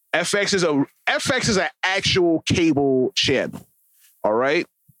 Mm-hmm. FX is an actual cable channel. All right.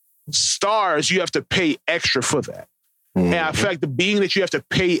 Stars, you have to pay extra for that. Mm-hmm. And I feel like being that you have to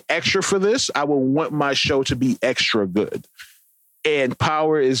pay extra for this, I would want my show to be extra good. And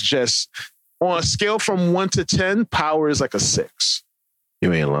Power is just, on a scale from 1 to 10, Power is like a 6.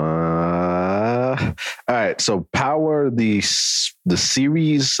 You ain't lying. All right, so Power, the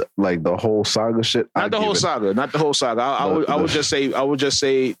series, like the whole saga shit. Not the whole saga. I would just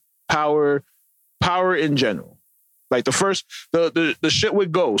say Power in general. Like the first, the shit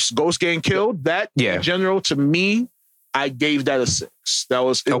with Ghost getting killed. That in general, to me, I gave that a 6. It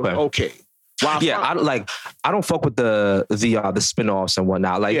was okay. Wow, yeah, I don't fuck with the spinoffs and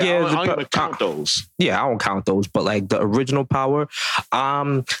whatnot. Like, I don't even count those. Yeah, I don't count those. But like the original Power,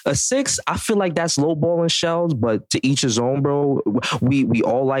 a 6. I feel like that's lowballing shells. But to each his own, bro. We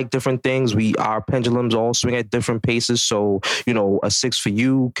all like different things. Our pendulums all swing at different paces. So you know, a 6 for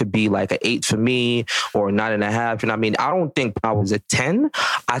you could be like an 8 for me, or a 9.5. You know what I mean? I don't think Power is a 10.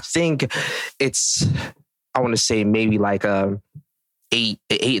 I think it's, I want to say maybe like a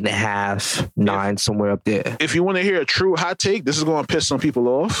 8.5, 9, somewhere up there. If you want to hear a true hot take, this is going to piss some people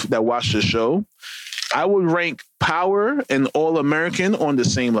off that watch this show. I would rank Power and All American on the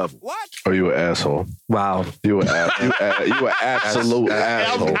same level. What? Oh, you an asshole. Wow. You an absolute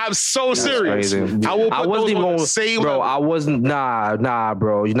asshole. I'm so serious. Crazy. I wasn't even going to say, bro. I wasn't. Nah,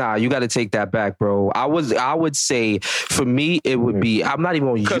 bro. Nah, you got to take that back, bro. I would say for me it would be. I'm not even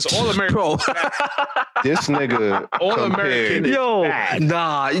on because All American, bro. This nigga, All American, yo, bad.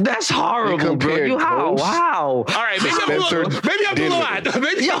 Nah, that's horrible, bro. You how? All right, maybe I'm doing a lot.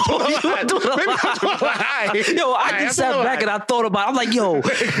 Maybe I'm doing a lot. Yo, I just sat back and I thought about it. I'm like, yo,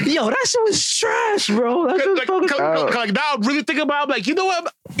 that shit was trash, bro. That shit was like now I'm really thinking about it, I'm like, you know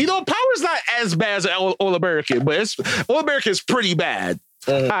what? Power's not as bad as All American, but All American is pretty bad.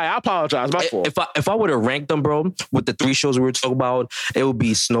 All right, I apologize. My fault. If I would have ranked them, bro, with the 3 shows we were talking about, it would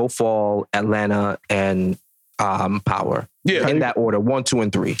be Snowfall, Atlanta, and Power. Yeah, in that order, 1, 2,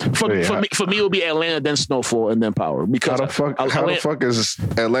 and 3. For me, it would be Atlanta, then Snowfall, and then Power. Because how the fuck is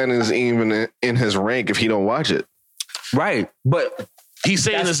Atlanta's even in his rank if he don't watch it? Right, but he's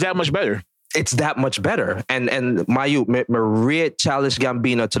saying it's that much better. It's that much better, and my youth, Maria Chalice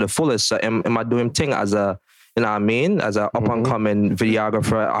Gambino to the fullest. So am I doing thing as a, you know what I mean, as a up and coming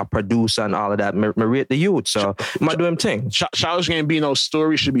videographer, producer, and all of that. Maria the youth. So am I doing thing? Childish Gambino's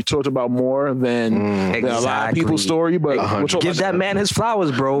story should be talked about more than a lot of people's story. But give that man his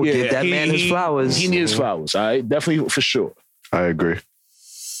flowers, bro. Yeah, give that man his flowers. He needs flowers. All right, definitely for sure. I agree.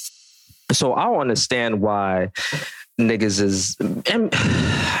 So I don't understand why niggas is, and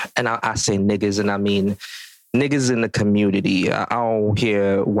I say niggas, and I mean niggas in the community. I don't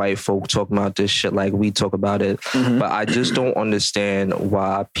hear white folk talking about this shit like we talk about it, but I just don't understand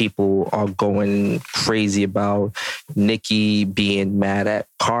why people are going crazy about Nicki being mad at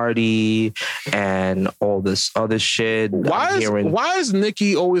Cardi and all this other shit. Why does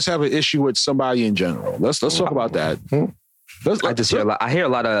Nicki always have an issue with somebody in general? Let's talk about that. I hear a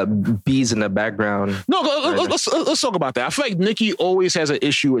lot of bees in the background. No, let's talk about that. I feel like Nicki always has an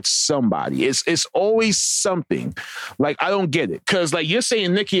issue with somebody. It's always something. Like, I don't get it. Because, like, you're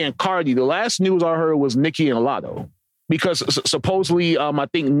saying Nicki and Cardi. The last news I heard was Nicki and Lotto. Because supposedly, I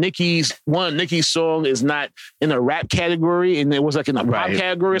think Nicki's song is not in a rap category, and it was like in a pop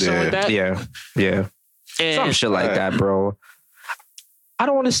category or something like that. Yeah. And some shit like that, bro. I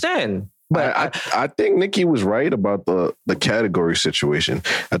don't understand. But I think Nicki was right about the category situation.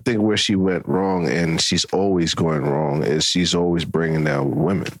 I think where she went wrong, and she's always going wrong, is she's always bringing down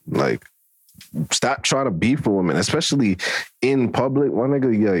women. Like, stop trying to beef with women, especially in public. One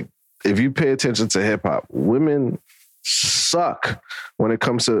nigga, like, if you pay attention to hip hop, women suck when it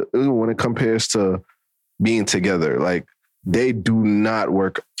compares to being together. Like, they do not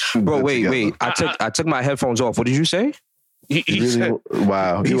work. Bro, wait. I took my headphones off. What did you say? He said,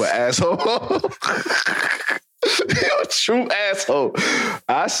 wow, you an asshole. You're a true asshole.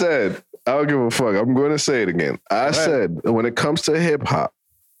 I said, I don't give a fuck. I'm going to say it again. I said, when it comes to hip hop,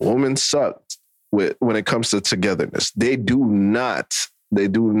 women suck when it comes to togetherness. They do not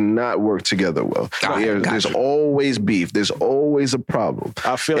work together well. There's always beef. There's always a problem.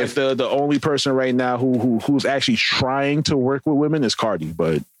 I feel like the only person right now who's actually trying to work with women is Cardi,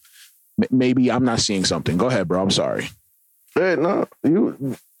 but maybe I'm not seeing something. Go ahead, bro. I'm sorry. Hey, no,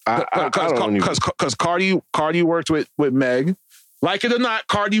 because Cardi worked with Meg. Like it or not,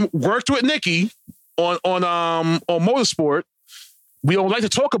 Cardi worked with Nicki on Motorsport. We don't like to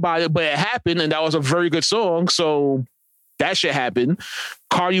talk about it, but it happened, and that was a very good song. So that shit happened.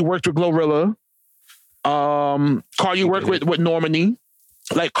 Cardi worked with Glorilla. Cardi worked with Normani.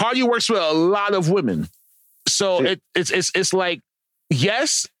 Like, Cardi works with a lot of women. So it's like,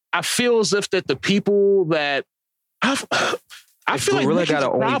 yes, I feel as if that the people that I feel like Glorilla got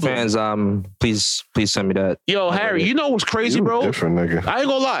an OnlyFans. Please send me that. Yo, Harry, you know what's crazy, bro? Different nigga. I ain't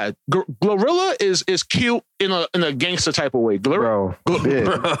gonna lie. Glorilla is cute in a gangster type of way. Glorilla,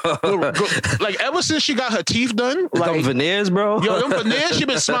 like, ever since she got her teeth done, like them veneers, bro. Them veneers, she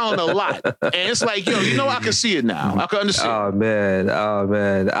been smiling a lot, and it's like, yo, you know, I can see it now. I can understand. Oh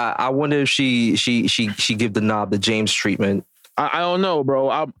man. I wonder if she give the knob the James treatment. I don't know,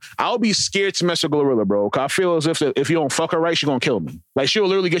 bro. I'll be scared to mess with Glorilla, bro. Cause I feel as if you don't fuck her right, she's gonna kill me. Like, she'll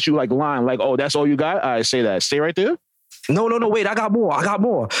literally get you like lying, like, oh, that's all you got? I say that. Stay right there. No, wait, I got more. It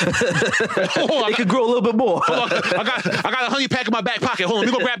could grow a little bit more. I got a honey pack in my back pocket. Hold on,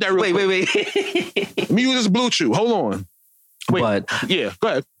 we gonna grab that real quick. Wait. Let me use this blue chew. Hold on. Wait. But yeah, go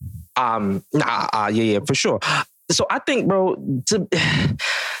ahead. Yeah, for sure. So I think, bro,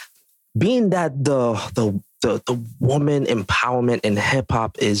 being that the woman empowerment in hip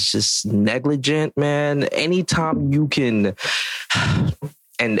hop is just negligent, man. Anytime you can,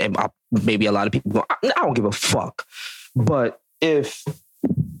 and maybe a lot of people go, I don't give a fuck. But if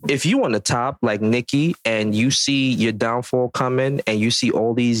if you on the top like Nicki and you see your downfall coming and you see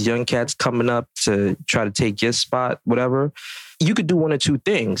all these young cats coming up to try to take your spot, whatever, you could do one of two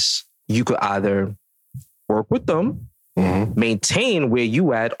things. You could either work with them, maintain where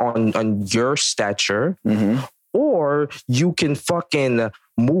you at on your stature, or you can fucking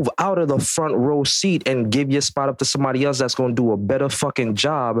move out of the front row seat and give your spot up to somebody else that's going to do a better fucking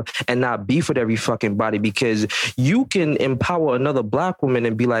job and not beef with every fucking body, because you can empower another black woman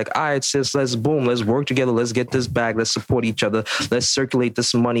and be like, all right, sis, let's work together. Let's get this bag. Let's support each other. Let's circulate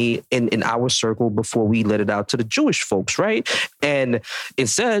this money in our circle before we let it out to the Jewish folks, right? And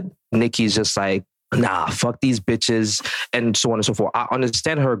instead, Nicki's just like, nah, fuck these bitches, and so on and so forth. I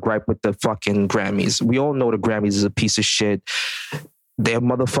understand her gripe with the fucking Grammys. We all know the Grammys is a piece of shit. They're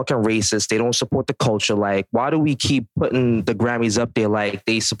motherfucking racist. They don't support the culture. Like, why do we keep putting the Grammys up there like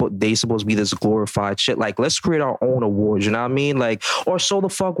they supposed to be this glorified shit? Like, let's create our own awards, you know what I mean? Like, or so the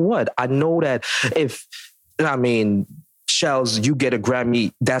fuck what? I know that if, I mean, Shells, you get a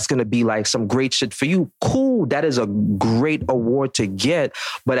Grammy, that's going to be like some great shit for you. Cool. That is a great award to get.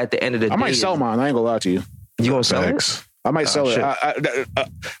 But at the end of the day, I might sell mine. I ain't gonna lie to you. You gonna sell it? I might sell it.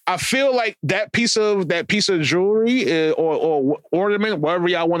 I feel like that piece of jewelry or ornament, whatever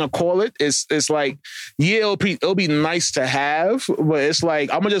y'all want to call it, it's like, yeah, it'll be nice to have, but it's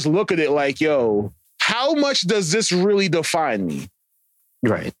like, I'm gonna just look at it like, yo, how much does this really define me?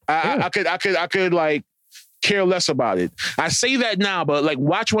 Right. I could like care less about it. I say that now, but like,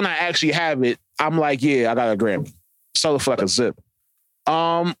 watch when I actually have it. I'm like, yeah, I got a Grammy. Sell it for like a zip.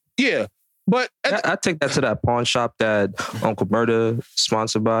 Yeah. But I take that to that pawn shop that Uncle Murda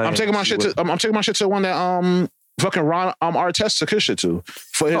sponsored by. I'm taking my shit to the one that fucking Ron Artest took his shit to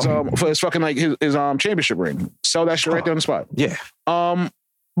for his fucking like his championship ring. Sell that shit right there on the spot. Yeah.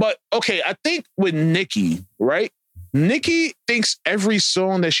 But okay, I think with Nicki, right? Nicki thinks every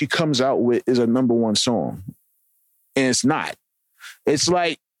song that she comes out with is a number one song. And it's not. It's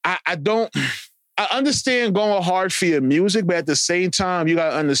like, I understand going hard for your music, but at the same time, you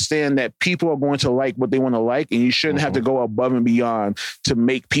got to understand that people are going to like what they want to like, and you shouldn't have to go above and beyond to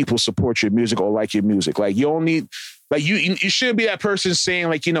make people support your music or like your music. Like, you don't need, like, you shouldn't be that person saying,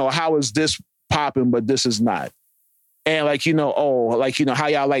 like, you know, how is this popping, but this is not. And like, you know, how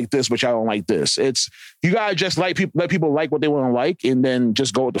y'all like this, but y'all don't like this. It's, you got to just let people like what they want to like, and then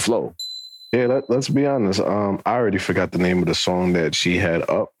just go with the flow. Yeah, let's be honest. I already forgot the name of the song that she had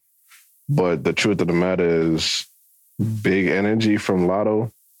up, but the truth of the matter is, Big Energy from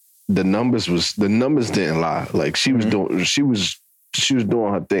Lotto, the numbers didn't lie. Like, she was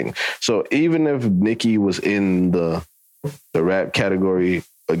doing her thing. So even if Nicki was in the rap category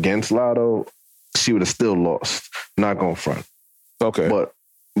against Lotto, she would have still lost. Not going front. Okay.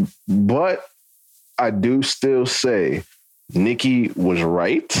 But I do still say Nicki was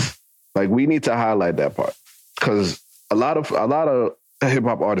right. Like, we need to highlight that part, because a lot of hip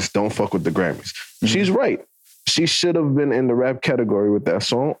hop artists don't fuck with the Grammys. Mm-hmm. She's right. She should have been in the rap category with that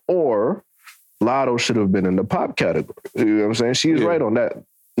song, or Lotto should have been in the pop category. You know what I'm saying? She's right on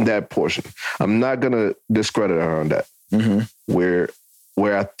that portion. I'm not gonna discredit her on that. Mm-hmm.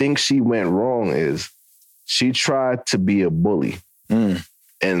 Where I think she went wrong is she tried to be a bully.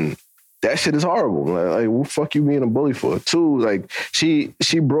 And that shit is horrible. Like, what the fuck you being a bully for? Two, like, she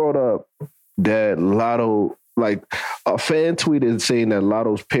brought up that Lotto, like, a fan tweeted saying that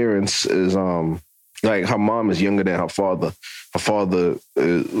Lotto's parents is, like, her mom is younger than her father. Her father,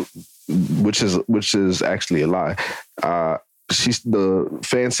 which is actually a lie. The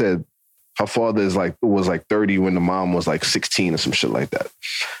fan said her father was 30 when the mom was like 16 or some shit like that,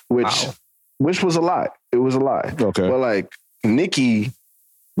 which was a lie. It was a lie. Okay. But like, Nicki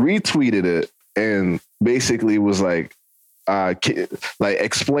retweeted it and basically was like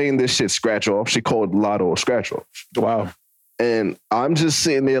explain this shit scratch off. She called Lotto a scratch off. Wow. And I'm just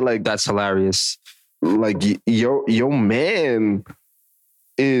sitting there like, that's hilarious. Like, your man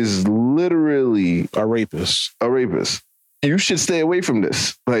is literally a rapist. You should stay away from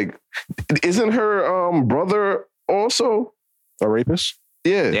this. Like, isn't her brother also a rapist?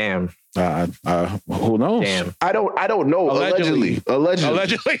 Yeah. Damn. Who knows? Damn. I don't know. Allegedly. Yeah.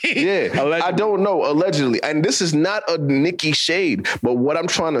 Allegedly. I don't know. Allegedly. And this is not a Nicki shade, but what I'm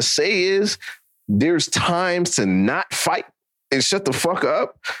trying to say is there's times to not fight and shut the fuck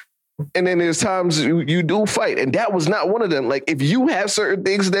up. And then there's times you do fight. And that was not one of them. Like, if you have certain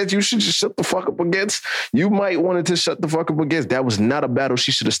things that you should just shut the fuck up against, you might want to shut the fuck up against. That was not a battle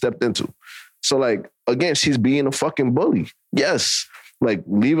she should have stepped into. So, like, again, she's being a fucking bully. Yes. Like,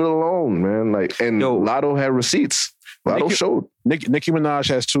 leave it alone, man. Like, and Lotto had receipts. Lotto showed. Nicki Minaj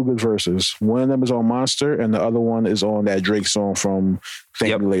has 2 good verses. One of them is on Monster, and the other one is on that Drake song from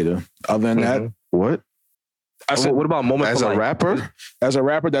Thank Me Later. Other than that, what? I said, what about Moment as for a Life? rapper? As a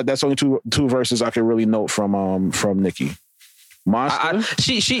rapper, that's only two verses I can really note from Nicki. Monster.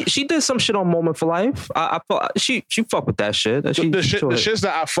 She did some shit on Moment for Life. I thought she fuck with that shit. The shits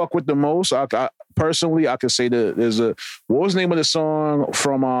that I fuck with the most. I personally, I could say that there's what was the name of the song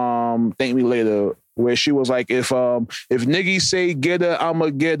from Thank Me Later, where she was like, if niggas say get her,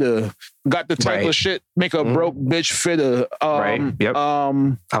 I'ma get her. Got the type of shit make a broke bitch fitter. Right. Yep.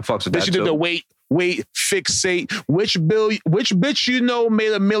 I fucks with that. She did the wait, fixate. Which bitch you know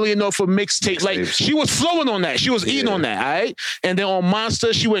made $1 million off a mixtape? Like she was flowing on that. She was eating on that. All right. And then on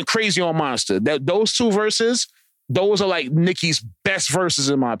Monster, she went crazy on Monster. Those 2 verses, those are like Nicki's best verses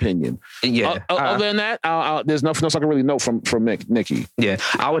in my opinion. Yeah. Other than that, there's nothing else I can really note from Nicki. Yeah.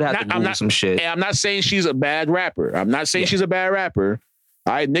 I would have to Google some shit. And I'm not saying she's a bad rapper. All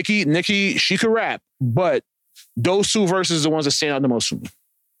right. Nicki, she could rap, but those 2 verses are the ones that stand out the most for me.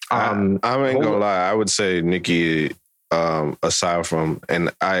 I ain't gonna lie. I would say Nicki, aside from, and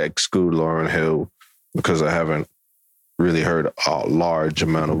I exclude Lauryn Hill because I haven't really heard a large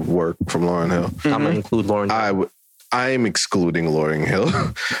amount of work from Lauryn Hill. I'm gonna include Lauryn Hill. I am excluding Lauryn Hill,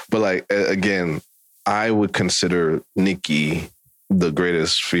 but like again, I would consider Nicki the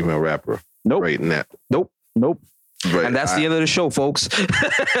greatest female rapper right now. Nope. Right. And that's the end of the show, folks. Wow.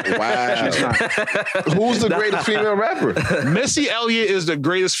 Who's the greatest female rapper? Missy Elliott is the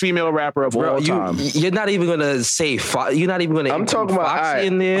greatest female rapper of all time. You're not even going to say, you're not even going to I'm talking about Foxy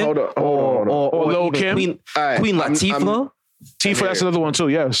in there. Hold on. Or Lil Kim. Queen Latifah. Tifa, that's another one too,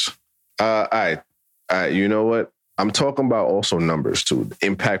 yes. All right. You know what? I'm talking about also numbers too,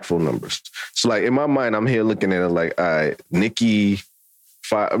 impactful numbers. So like in my mind, I'm here looking at it like, all right, Nicki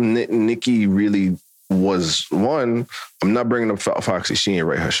really was one. I'm not bringing up Foxy. She ain't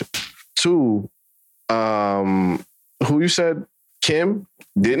write her shit. 2, who you said? Kim?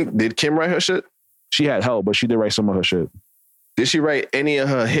 Did Kim write her shit? She had help, but she did write some of her shit. Did she write any of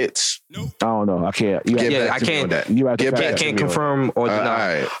her hits? Nope. I don't know. I can't. I can't confirm or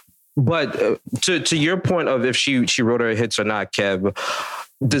deny. Right. But to your point of if she wrote her hits or not, Kev,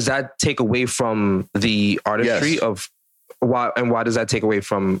 does that take away from the artistry of why does that take away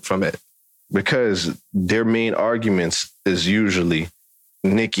from it? Because their main arguments is usually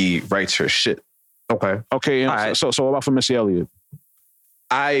Nicki writes her shit. Okay. Right. So what about for Missy Elliott?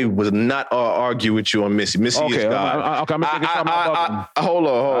 I would not argue with you on Missy. Missy is God. Hold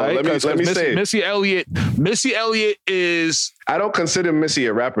on. Right, let me say Missy Elliott is. I don't consider Missy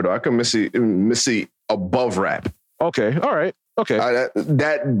a rapper though. I consider Missy above rap. Okay. All right. Okay.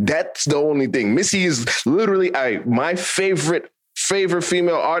 That's the only thing. Missy is literally my favorite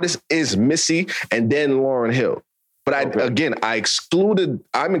female artist is Missy and then Lauryn Hill. But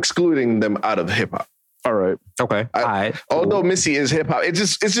I'm excluding them out of hip hop. All right. Okay. All right. Although Missy is hip hop,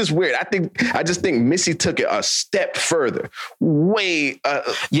 it's just weird. I just think Missy took it a step further.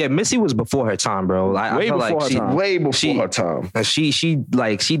 Missy was before her time, bro. Way before her time. She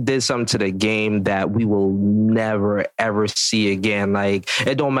did something to the game that we will never ever see again. Like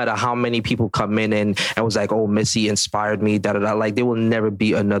it don't matter how many people come in and was like, oh, Missy inspired me. Da da da. Like there will never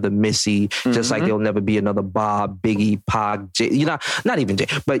be another Missy. Just like there'll never be another Bob, Biggie, Pac, Jay. You know, not even Jay,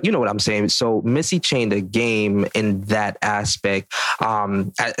 but you know what I'm saying. So Missy changed the game in that aspect.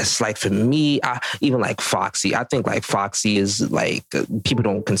 It's like for me, even like Foxy. I think like Foxy is like people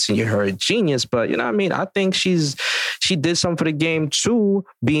don't consider her a genius, but you know what I mean. I think she did something for the game too,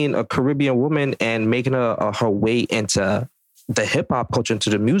 being a Caribbean woman and making her way into the hip hop culture, into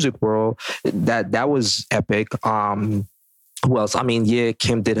the music world. That was epic. Who else? I mean, yeah,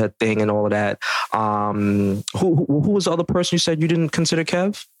 Kim did her thing and all of that. Who was the other person you said you didn't consider,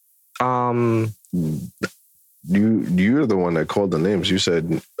 Kev? You're the one that called the names. You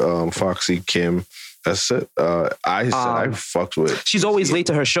said Foxy, Kim. That's it. I fucked with. She's always late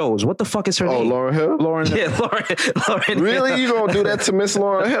to her shows. What the fuck is her name? Oh, Lauryn Hill? Lauren. Really? You gonna do that to Miss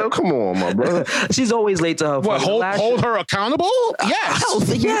Lauryn Hill? Come on, my brother. She's always late to her. What, hold her accountable? Yes.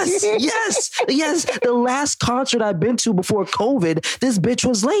 The last concert I've been to before COVID, this bitch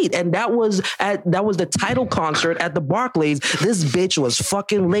was late. And that was the title concert at the Barclays. This bitch was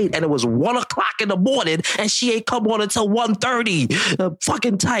fucking late. And it was 1:00 in the morning and she ain't come on until 1:30.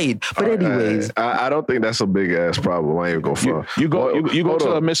 Fucking tight. But anyways. I don't think that's a big ass problem. I ain't gonna front. You go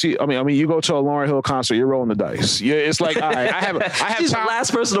to a Missy. I mean, you go to a Lauryn Hill concert. You're rolling the dice. Yeah, it's like all right, I have. She's time. The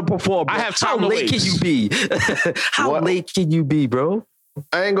last person to perform. Bro. I have time. How late can you be? How late can you be, bro?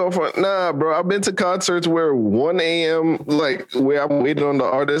 I ain't going for bro. I've been to concerts where 1 a.m. like where I'm waiting on the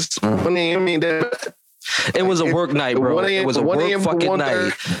artist. 1 a.m. ain't that. It was a work night, bro. It was a work fucking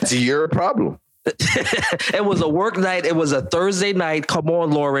night. It's your problem. It was a work night. It was a Thursday night. Come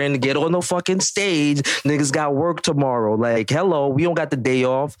on, Lauren, get on the fucking stage. Niggas got work tomorrow. Like, hello, we don't got the day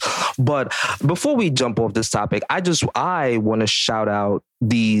off. But before we jump off this topic, I want to shout out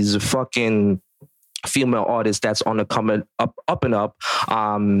these fucking female artists that's on the coming up and up.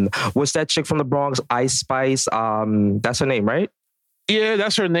 What's that chick from the Bronx? Ice Spice. That's her name, right? Yeah,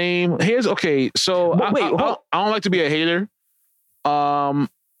 that's her name. So I don't like to be a hater.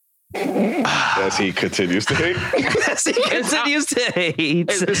 As he continues to hate. As he continues to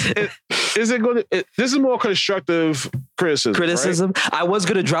hate. Is it going to? This is more constructive criticism. Right? I was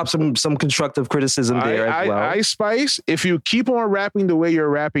going to drop some constructive criticism there as well. Ice Spice, if you keep on rapping the way you're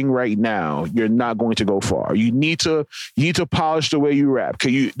rapping right now, you're not going to go far. You need to polish the way you rap.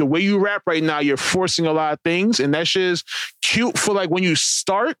 The way you rap right now, you're forcing a lot of things, and that shit is cute for like when you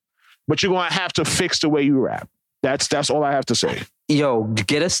start, but you're going to have to fix the way you rap. That's all I have to say. Yo,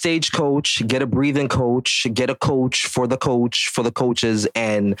 get a stage coach, get a breathing coach, get a coach for the coaches,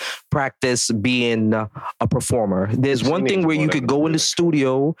 and practice being a performer. There's one thing where you could go in the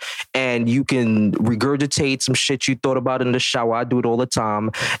studio and you can regurgitate some shit you thought about in the shower. I do it all the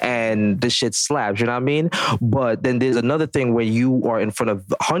time, and the shit slaps, you know what I mean? But then there's another thing where you are in front of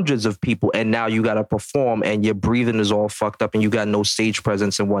hundreds of people and now you got to perform and your breathing is all fucked up and you got no stage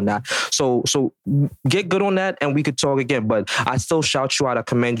presence and whatnot. So get good on that and we could talk again. But I still shout you out. I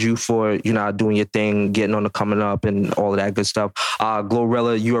commend you for, doing your thing, getting on the coming up and all of that good stuff.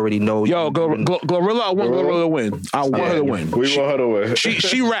 Glorilla, you already know. Yo, Glorilla, I want Glorilla to win. I want her to win. We want her to win.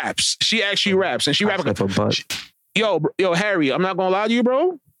 She raps. She actually raps. And she raps. Yo, Harry, I'm not going to lie to you,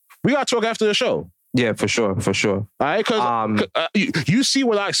 bro. We got to talk after the show. Yeah, for sure. All right? Because you see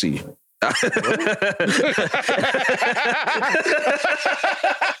what I see.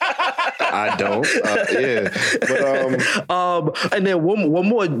 I don't. And then one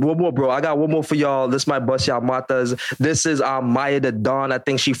more, bro. I got one more for y'all. This might bust y'all matas. This is Maya the Dawn. I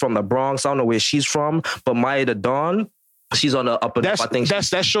think she's from the Bronx. I don't know where she's from, but Maya the Dawn. She's on the up and up. I think that's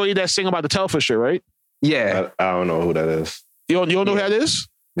shorty that sing about the Telfer shit, right? Yeah. I don't know who that is. You don't know who that is?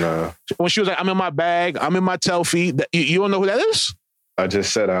 No. When she was like, I'm in my bag, I'm in my Telfie. You don't know who that is? I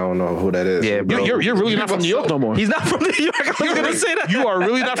just said I don't know who that is. Yeah, bro. You're really not from New York no more. He's not from New York. I was going to say that. You are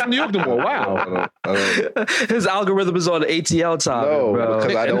really not from New York no more. Wow. I don't. His algorithm is on the ATL time. No, bro.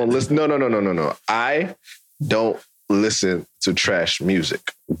 because I don't listen. No. I don't listen to trash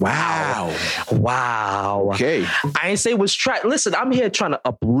music. Wow. Okay. I ain't say it was trash. Listen, I'm here trying to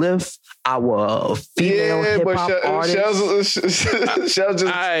uplift our female hip hop artists. Shell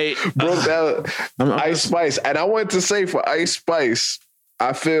just broke down Ice Spice. And I wanted to say for Ice Spice,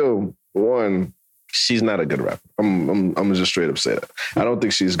 I feel, one, she's not a good rapper. I'm just straight up say that. I don't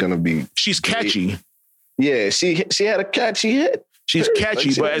think she's going to be... She's catchy. Yeah, she had a catchy hit. She's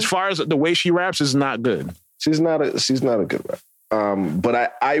catchy, but as far as the way she raps is not good. She's not a good rapper.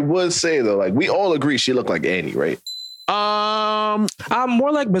 But I would say though, like we all agree she looked like Annie, right? I'm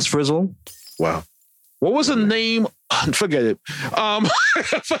more like Miss Frizzle. Wow. What was the name? Forget it. I'm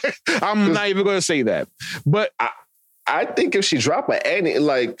not even going to say that. But I think if she dropped an Annie,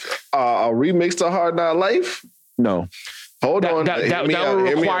 like a remix to Hard Knock Life, no. Hold on. That would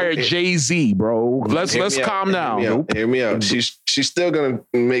require Jay-Z, bro. Let's calm down. Hear me out. She's still gonna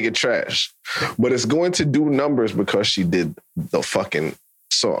make it trash, but it's going to do numbers because she did the fucking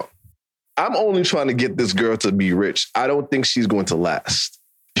song. I'm only trying to get this girl to be rich. I don't think she's going to last.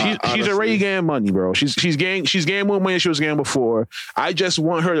 She's already getting money, bro. She's getting more money than she was getting before. I just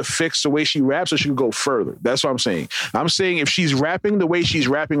want her to fix the way she raps so she can go further. That's what I'm saying. I'm saying if she's rapping the way she's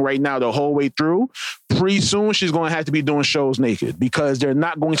rapping right now the whole way through, pretty soon she's going to have to be doing shows naked because they're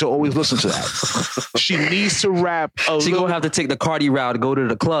not going to always listen to that. She needs to rap a little. She's going to have to take the Cardi route to go to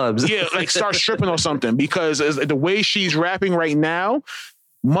the clubs. Yeah, like start stripping or something because the way she's rapping right now,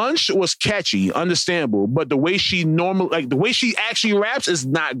 Munch was catchy, understandable, but the way she actually raps is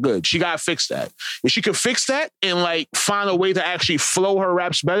not good. She gotta fix that. If she could fix that and like find a way to actually flow her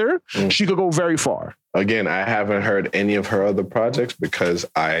raps better, she could go very far. Again, I haven't heard any of her other projects because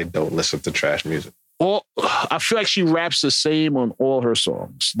I don't listen to trash music. I feel like she raps the same on all her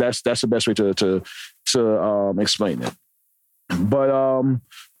songs. That's the best way to explain it. But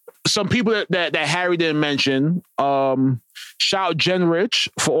some people that Harry didn't mention. Shout Jen Rich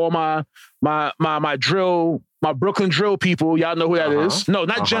for all my Brooklyn drill people. Y'all know who that is. No,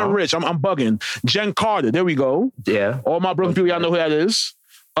 not Jen Rich. I'm bugging. Jen Carter. There we go. Yeah. All my Brooklyn people. Y'all know who that is.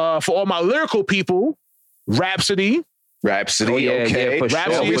 For all my lyrical people, Rhapsody, Rhapsody, yeah, okay. for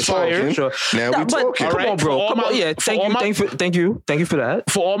Rhapsody is fire. Sure. Now we talking. Come on, bro. Come on. Yeah, thank you for that.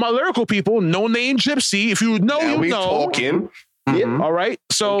 For all my lyrical people, No Name Gypsy. If you know, Now you we know. talking. Yeah. All right.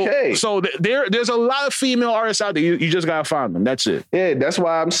 So, there's a lot of female artists out there. You just gotta find them. That's it. Yeah, that's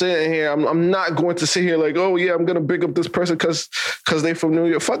why I'm sitting here. I'm not going to sit here like, oh yeah, I'm gonna big up this person because they from New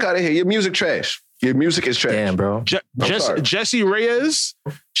York. Fuck out of here. Your music trash. Your music is trash. Damn, bro. Jessie Reyes,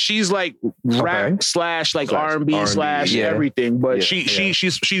 she's like rap slash like R&B slash everything, but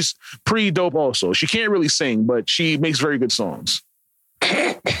she's pretty dope also. She can't really sing, but she makes very good songs.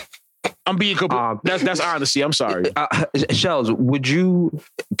 I'm being that's honesty. I'm sorry. Shells, would you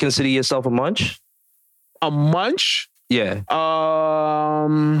consider yourself a munch? A munch? Yeah.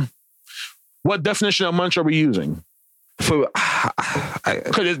 What definition of munch are we using?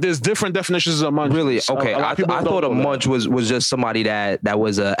 Because there's different definitions of munch. Really? Okay. I thought a munch was just somebody that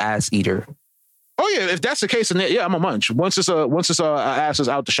was an ass eater. Oh yeah, if that's the case, then yeah, I'm a munch. Once it's a ass is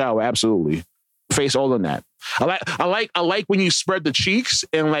out the shower, absolutely. Face all in that. I like when you spread the cheeks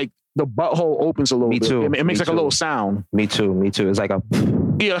and like the butthole opens a little bit. It makes like a little sound. Me too. It's like a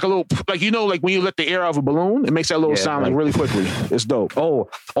like a little like like when you let the air out of a balloon, it makes that little sound like really quickly. It's dope. Oh,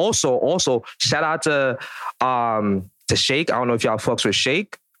 also shout out to Shake. I don't know if y'all fucks with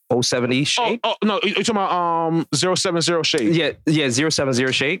Shake. 070 Shake. Oh no, you're talking about 070 Shake. Yeah, 070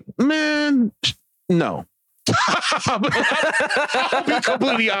 Shake. Man, no. I'll be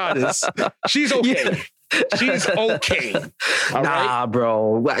completely honest. She's okay. Yeah. She's okay. Right?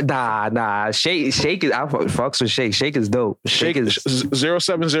 Bro. Nah. Shake is I fucks with Shake. Shake is dope. Shake is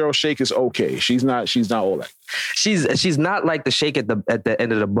 070 Shake is okay. She's not all that. She's not like the Shake at the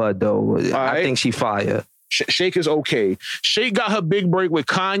end of the bud though. I think she fire. Shake is okay. Shake got her big break with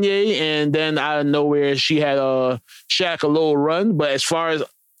Kanye, and then out of nowhere she had a little run. But as far as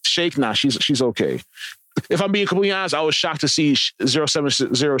Shake, she's okay. If I'm being completely honest, I was shocked to see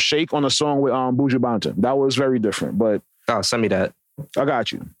 070 Shake on a song with Buju Banton. That was very different. But send me that. I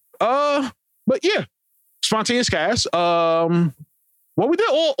got you. But yeah, Spontaneouscast. Well, we did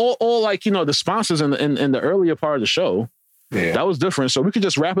all like the sponsors in the earlier part of the show. Yeah, that was different. So we could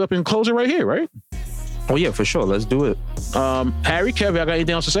just wrap it up and close it right here, right? Oh yeah, for sure. Let's do it. Harry, Kev, y'all got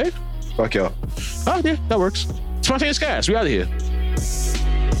anything else to say? Fuck y'all. Oh yeah, that works. Spontaneouscast. We out of here.